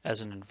act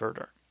as an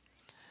inverter.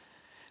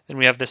 Then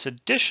we have this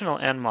additional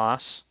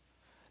NMOS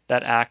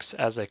that acts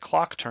as a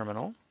clock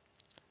terminal.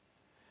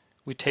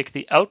 We take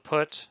the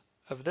output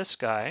of this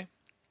guy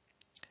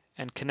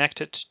and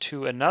connect it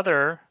to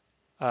another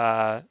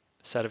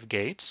set of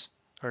gates,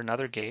 or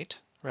another gate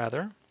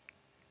rather,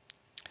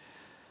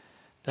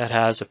 that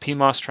has a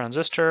PMOS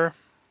transistor,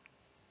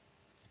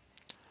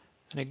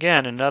 and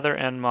again another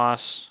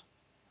NMOS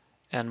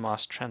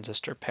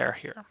transistor pair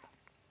here.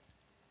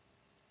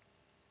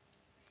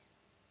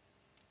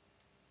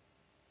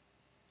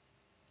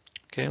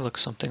 Okay,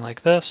 looks something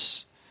like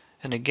this.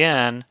 And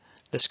again,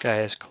 this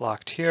guy is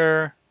clocked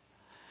here,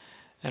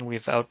 and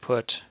we've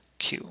output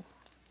Q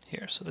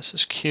here. So this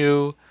is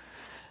Q,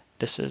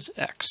 this is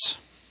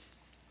X.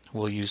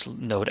 We'll use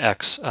node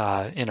X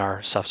in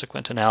our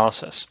subsequent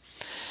analysis.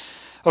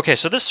 Okay,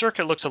 so this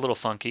circuit looks a little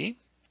funky.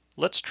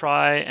 Let's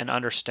try and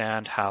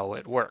understand how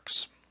it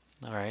works.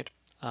 All right,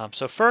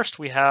 so first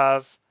we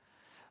have,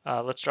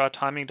 let's draw a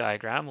timing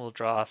diagram. We'll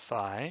draw a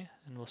phi,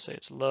 and we'll say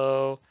it's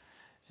low,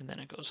 and then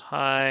it goes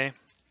high.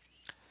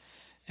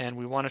 And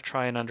we want to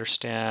try and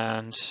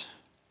understand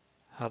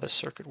how this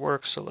circuit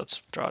works. So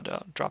let's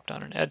drop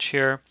down an edge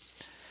here.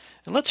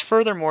 And let's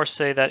furthermore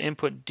say that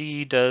input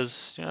D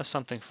does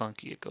something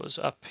funky. It goes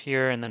up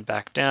here and then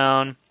back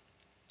down,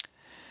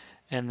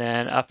 and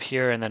then up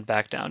here and then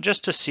back down,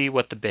 just to see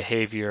what the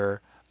behavior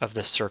of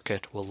the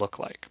circuit will look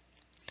like.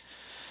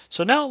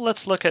 So now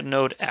let's look at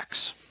node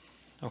X.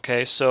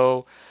 Okay,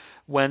 so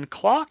when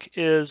clock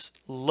is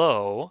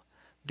low,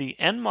 the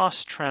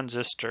NMOS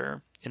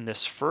transistor in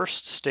this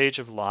first stage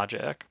of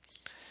logic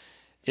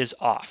is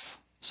off.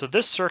 So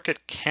this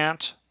circuit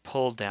can't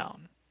pull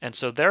down. And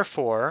so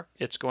therefore,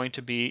 it's going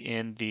to be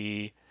in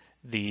the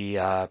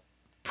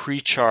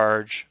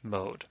pre-charge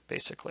mode,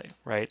 basically,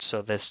 right? So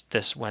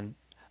in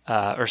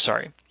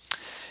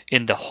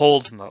the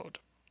hold mode.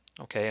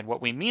 Okay, and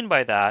what we mean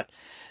by that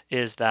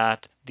is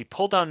that the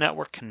pull-down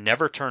network can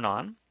never turn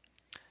on.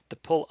 The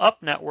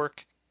pull-up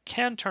network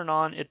can turn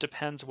on. It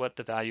depends what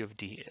the value of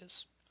D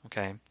is.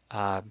 Okay,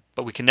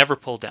 but we can never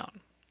pull down.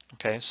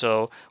 Okay,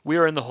 so we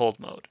are in the hold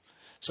mode.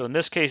 So in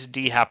this case,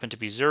 D happened to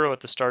be 0 at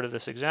the start of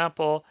this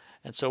example,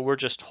 and so we're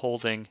just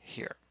holding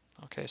here.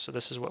 Okay, so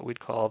this is what we'd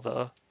call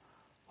the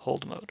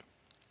hold mode.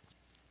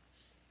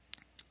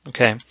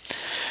 Okay,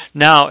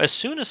 now as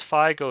soon as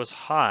phi goes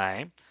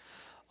high,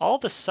 all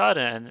of a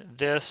sudden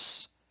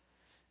this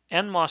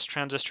NMOS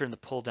transistor in the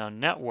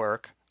pull-down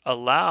network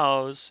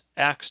allows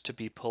X to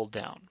be pulled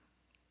down.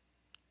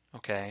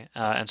 Okay,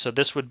 and so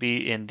this would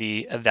be in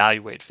the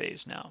evaluate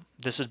phase now.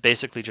 This is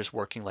basically just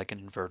working like an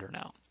inverter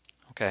now.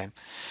 Okay,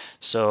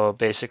 so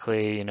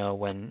basically,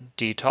 when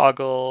D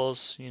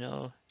toggles,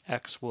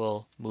 X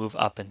will move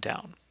up and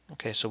down.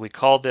 Okay, so we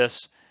call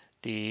this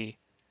the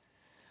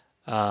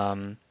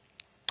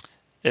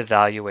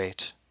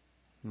evaluate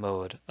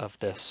mode of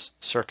this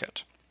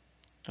circuit.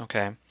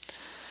 Okay,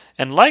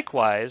 and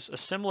likewise, a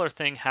similar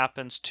thing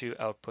happens to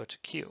output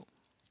Q.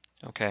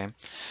 Okay,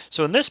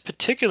 so in this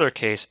particular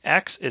case,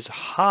 X is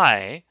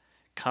high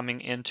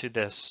coming into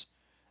this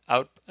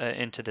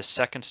into the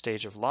second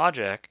stage of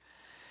logic.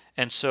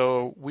 And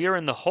so we are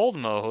in the hold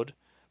mode,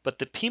 but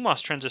the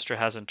PMOS transistor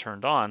hasn't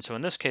turned on. So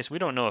in this case, we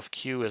don't know if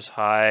Q is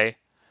high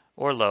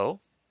or low.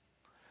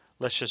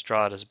 Let's just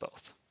draw it as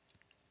both.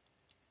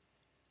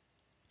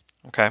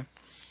 Okay.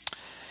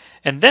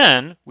 And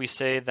then we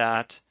say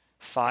that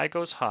phi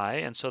goes high,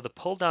 and so the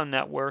pull-down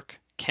network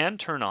can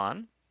turn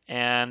on,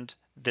 and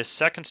this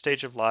second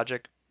stage of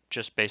logic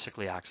just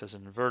basically acts as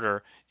an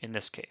inverter in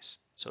this case.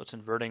 So it's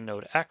inverting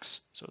node X,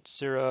 so it's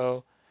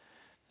 0,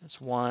 it's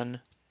 1,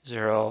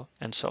 0,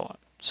 and so on.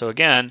 So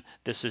again,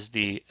 this is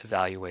the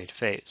evaluate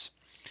phase.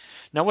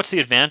 Now what's the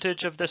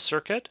advantage of this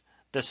circuit?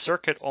 This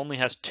circuit only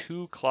has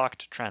 2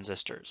 clocked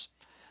transistors.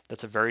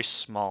 That's a very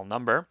small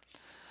number.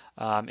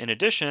 In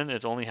addition,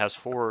 it only has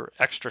 4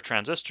 extra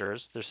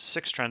transistors. There's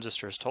 6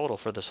 transistors total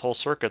for this whole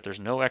circuit. There's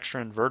no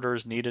extra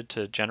inverters needed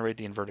to generate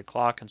the inverted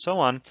clock and so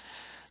on.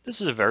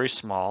 This is a very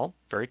small,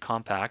 very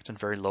compact, and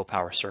very low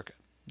power circuit.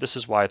 This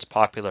is why it's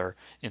popular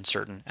in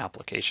certain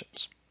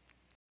applications.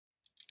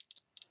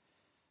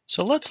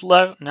 So let's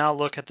now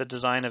look at the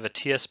design of a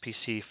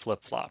TSPC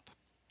flip-flop.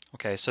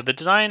 Okay, so the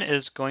design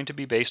is going to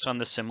be based on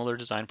the similar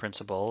design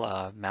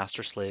principle,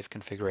 master-slave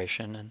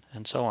configuration,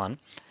 and so on.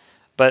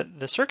 But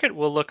the circuit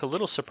will look a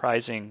little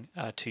surprising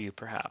to you,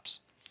 perhaps.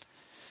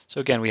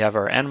 So again, we have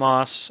our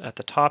NMOS at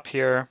the top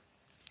here,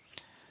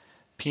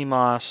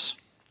 PMOS,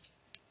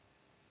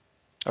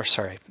 or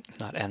sorry,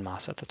 not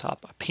NMOS at the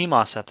top,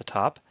 PMOS at the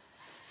top.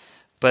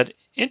 But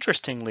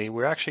interestingly,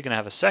 we're actually going to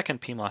have a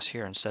second PMOS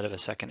here instead of a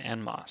second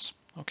NMOS.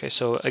 Okay,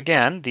 so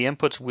again, the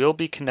inputs will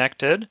be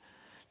connected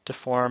to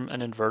form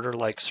an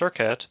inverter-like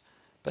circuit,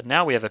 but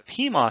now we have a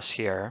PMOS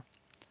here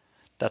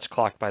that's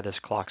clocked by this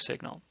clock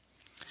signal.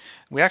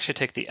 We actually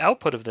take the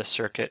output of this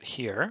circuit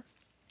here.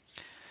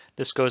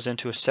 This goes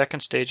into a second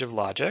stage of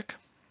logic.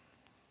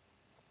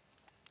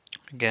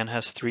 Again,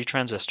 has 3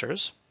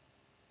 transistors.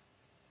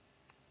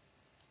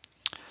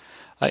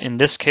 In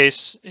this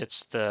case,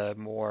 it's the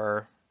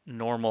more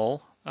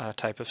normal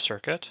type of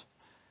circuit.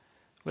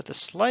 With a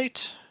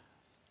slight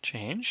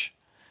change,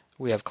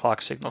 we have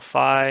clock signal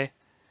phi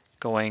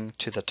going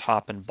to the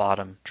top and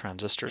bottom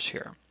transistors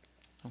here.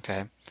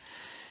 Okay,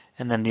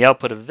 and then the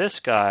output of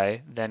this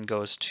guy then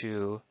goes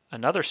to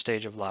another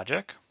stage of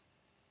logic.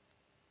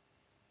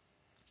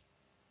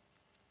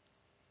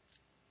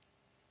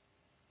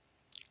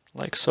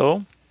 Like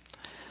so.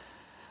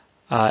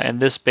 And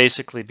this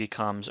basically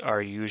becomes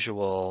our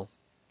usual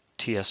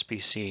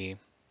TSPC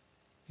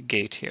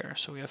gate here.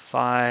 So we have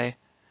phi,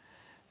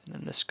 and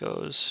then this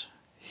goes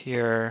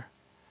here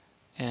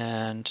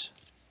and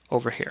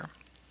over here.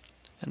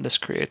 And this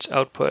creates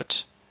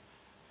output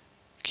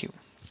Q.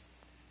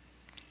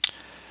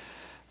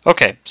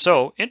 Okay,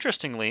 so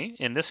interestingly,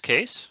 in this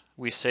case,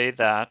 we say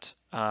that,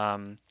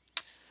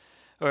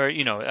 or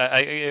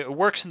it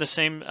works in the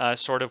same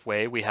sort of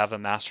way. We have a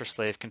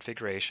master-slave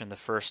configuration. The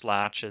first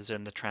latch is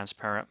in the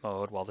transparent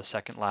mode, while the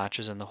second latch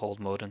is in the hold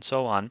mode, and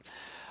so on.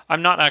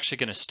 I'm not actually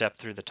going to step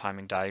through the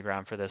timing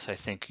diagram for this. I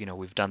think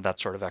we've done that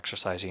sort of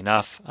exercise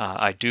enough.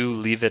 I do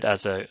leave it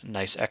as a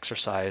nice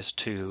exercise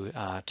to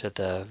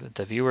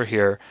the viewer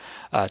here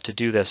to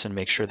do this and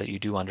make sure that you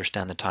do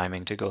understand the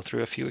timing, to go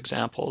through a few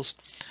examples.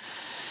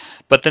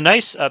 But the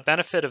nice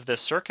benefit of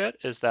this circuit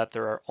is that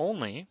there are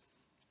only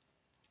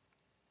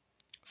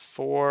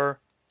 4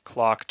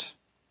 clocked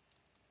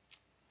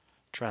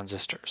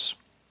transistors.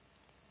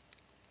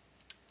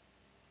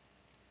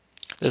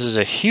 This is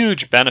a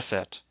huge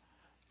benefit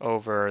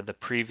over the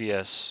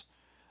previous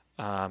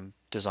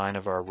design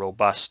of our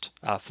robust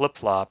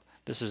flip-flop.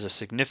 This is a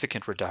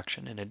significant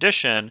reduction. In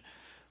addition,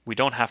 we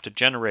don't have to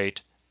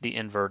generate the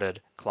inverted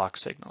clock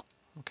signal.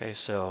 Okay,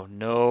 so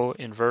no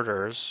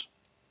inverters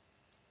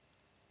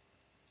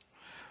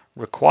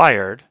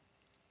required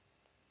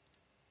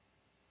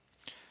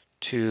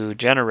to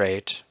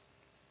generate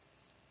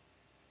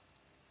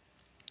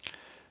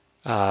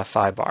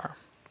phi bar,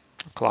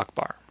 clock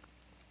bar.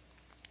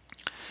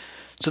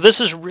 So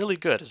this is really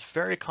good. It's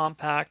very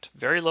compact,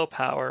 very low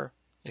power,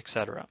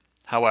 etc.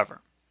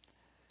 However,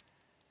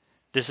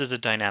 this is a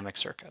dynamic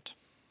circuit.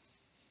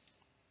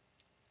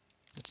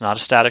 It's not a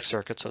static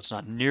circuit, so it's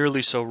not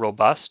nearly so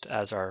robust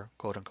as our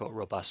quote-unquote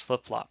robust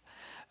flip-flop.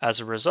 As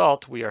a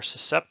result, we are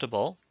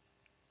susceptible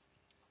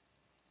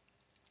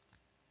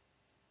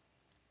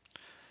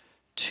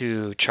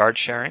to charge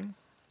sharing,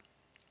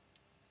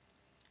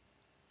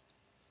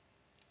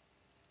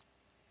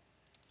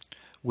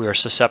 we are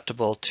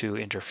susceptible to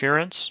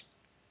interference,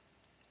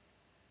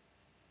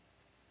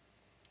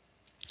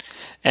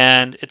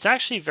 and it's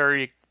actually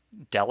very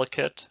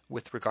delicate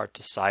with regard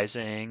to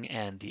sizing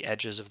and the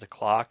edges of the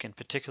clock. In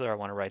particular, I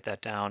want to write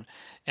that down,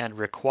 and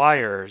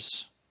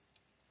requires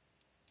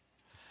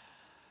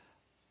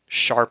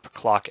sharp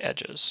clock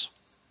edges.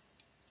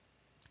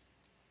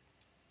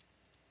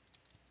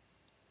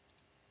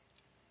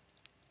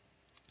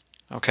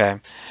 Okay,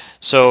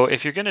 so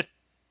if you're going to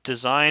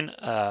design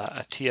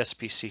a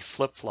TSPC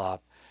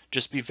flip-flop,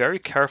 just be very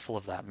careful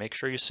of that. Make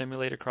sure you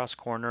simulate across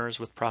corners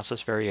with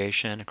process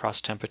variation,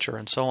 across temperature,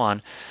 and so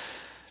on.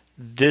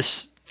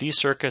 These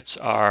circuits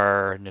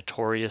are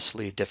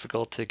notoriously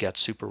difficult to get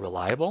super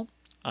reliable,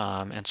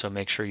 and so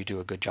make sure you do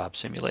a good job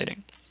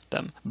simulating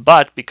them.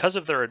 But because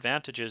of their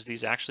advantages,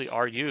 these actually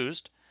are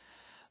used.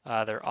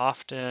 They're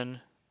often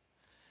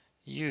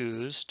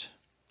used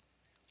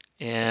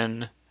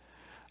in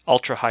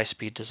ultra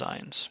high-speed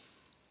designs.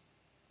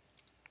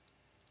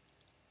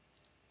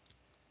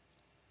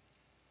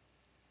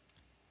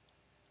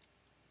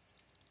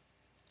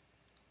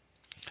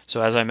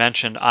 So as I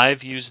mentioned,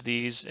 I've used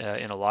these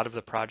in a lot of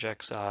the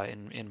projects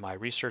in my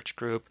research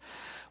group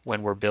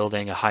when we're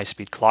building a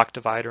high-speed clock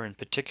divider in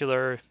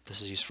particular.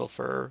 This is useful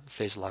for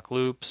phase lock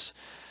loops,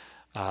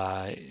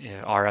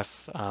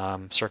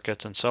 RF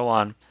circuits, and so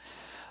on.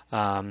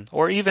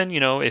 Or even,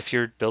 if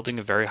you're building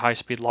a very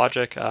high-speed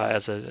logic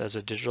as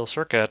a digital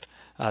circuit,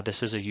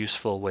 this is a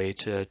useful way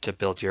to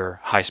build your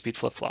high-speed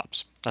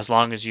flip-flops, as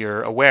long as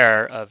you're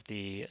aware of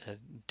the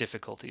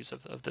difficulties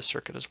of the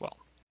circuit as well.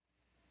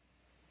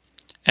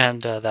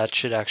 And that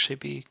should actually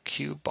be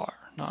Q bar,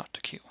 not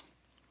Q.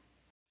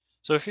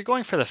 So if you're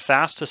going for the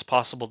fastest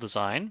possible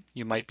design,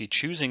 you might be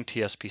choosing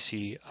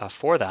TSPC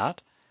for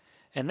that.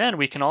 And then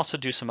we can also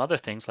do some other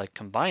things like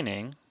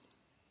combining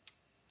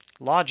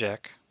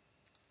logic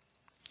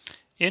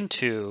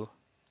into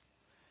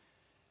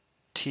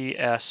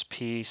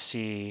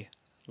TSPC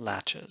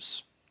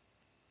latches.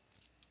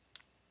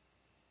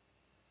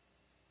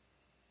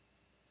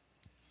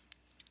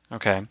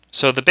 Okay,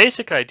 so the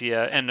basic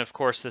idea, and of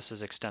course this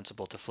is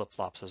extensible to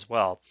flip-flops as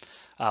well.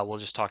 We'll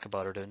just talk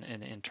about it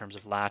in terms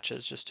of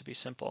latches, just to be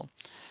simple.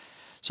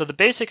 So the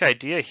basic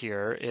idea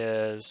here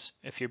is,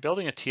 if you're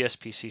building a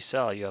TSPC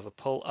cell, you have a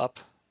pull-up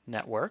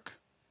network,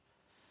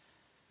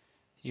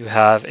 you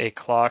have a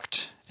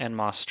clocked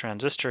NMOS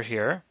transistor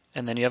here,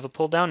 and then you have a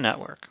pull-down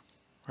network,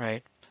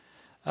 right?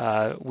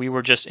 We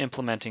were just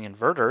implementing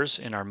inverters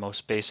in our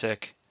most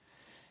basic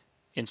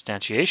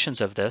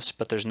instantiations of this,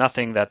 but there's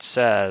nothing that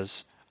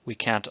says we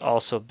can't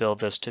also build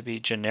this to be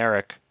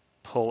generic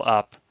pull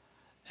up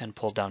and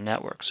pull down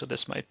network. So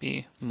this might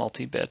be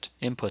multi-bit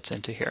inputs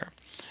into here.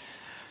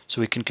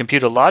 So we can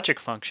compute a logic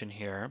function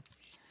here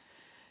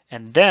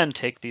and then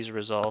take these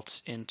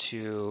results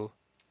into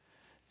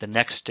the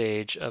next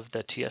stage of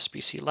the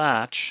TSPC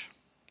latch,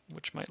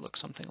 which might look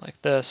something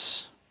like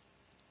this.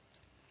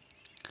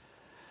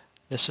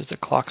 This is the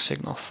clock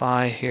signal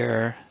phi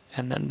here,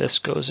 and then this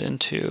goes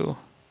into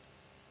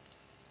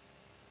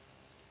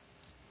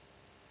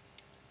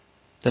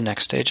the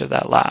next stage of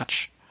that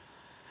latch,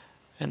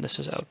 and this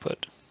is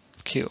output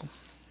Q.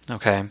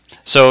 Okay,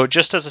 so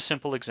just as a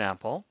simple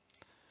example,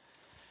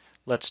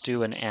 let's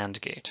do an AND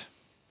gate,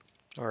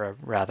 or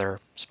rather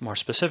more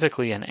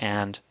specifically an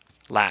AND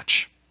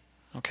latch.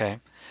 Okay,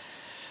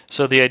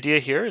 so the idea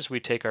here is we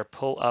take our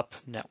pull up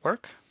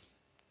network,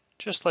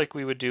 just like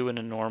we would do in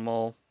a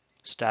normal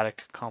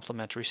static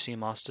complementary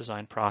CMOS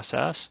design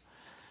process.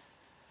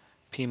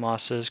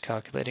 PMOS is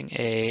calculating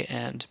A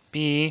and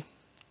B.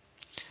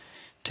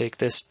 Take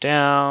this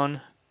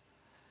down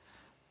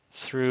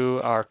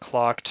through our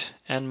clocked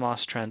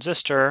NMOS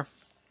transistor,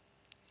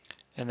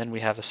 and then we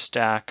have a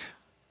stack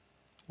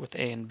with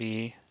A and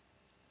B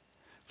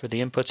for the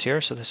inputs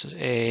here. So this is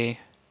A,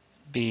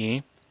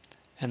 B,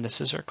 and this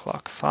is our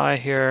clock phi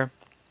here.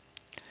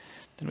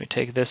 Then we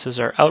take this as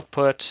our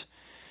output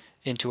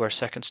into our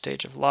second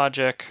stage of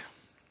logic.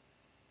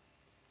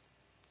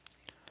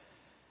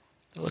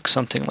 It looks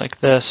something like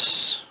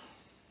this.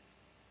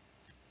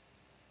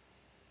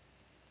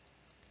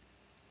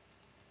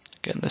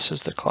 Again, this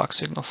is the clock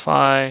signal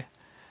phi,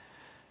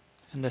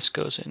 and this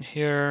goes in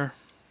here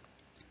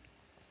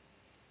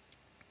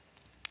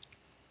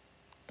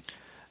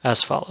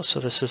as follows.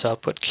 So this is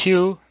output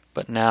Q,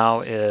 but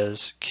now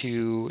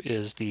Q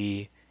is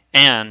the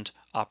AND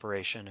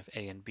operation of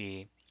A and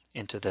B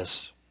into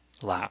this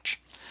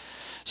latch.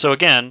 So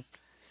again,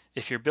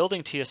 if you're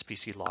building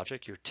TSPC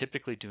logic, you're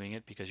typically doing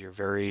it because you're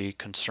very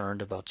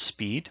concerned about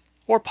speed,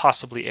 or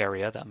possibly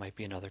area. That might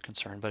be another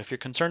concern. But if you're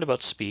concerned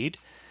about speed,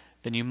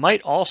 then you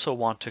might also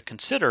want to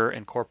consider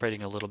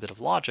incorporating a little bit of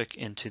logic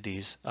into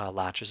these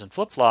latches and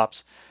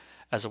flip-flops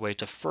as a way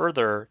to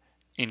further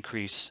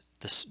increase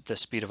the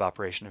speed of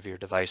operation of your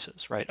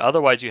devices, right?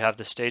 Otherwise, you have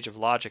this stage of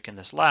logic in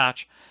this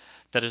latch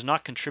that is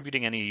not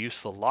contributing any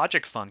useful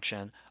logic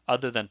function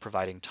other than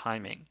providing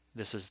timing.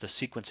 This is the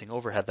sequencing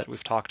overhead that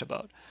we've talked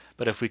about.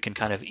 But if we can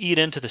kind of eat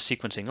into the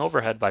sequencing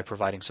overhead by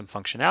providing some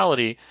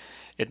functionality,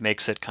 it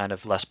makes it kind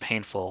of less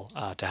painful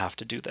to have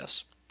to do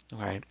this. All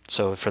right.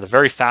 So for the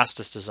very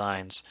fastest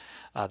designs,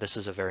 this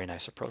is a very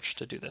nice approach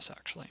to do this,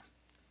 actually.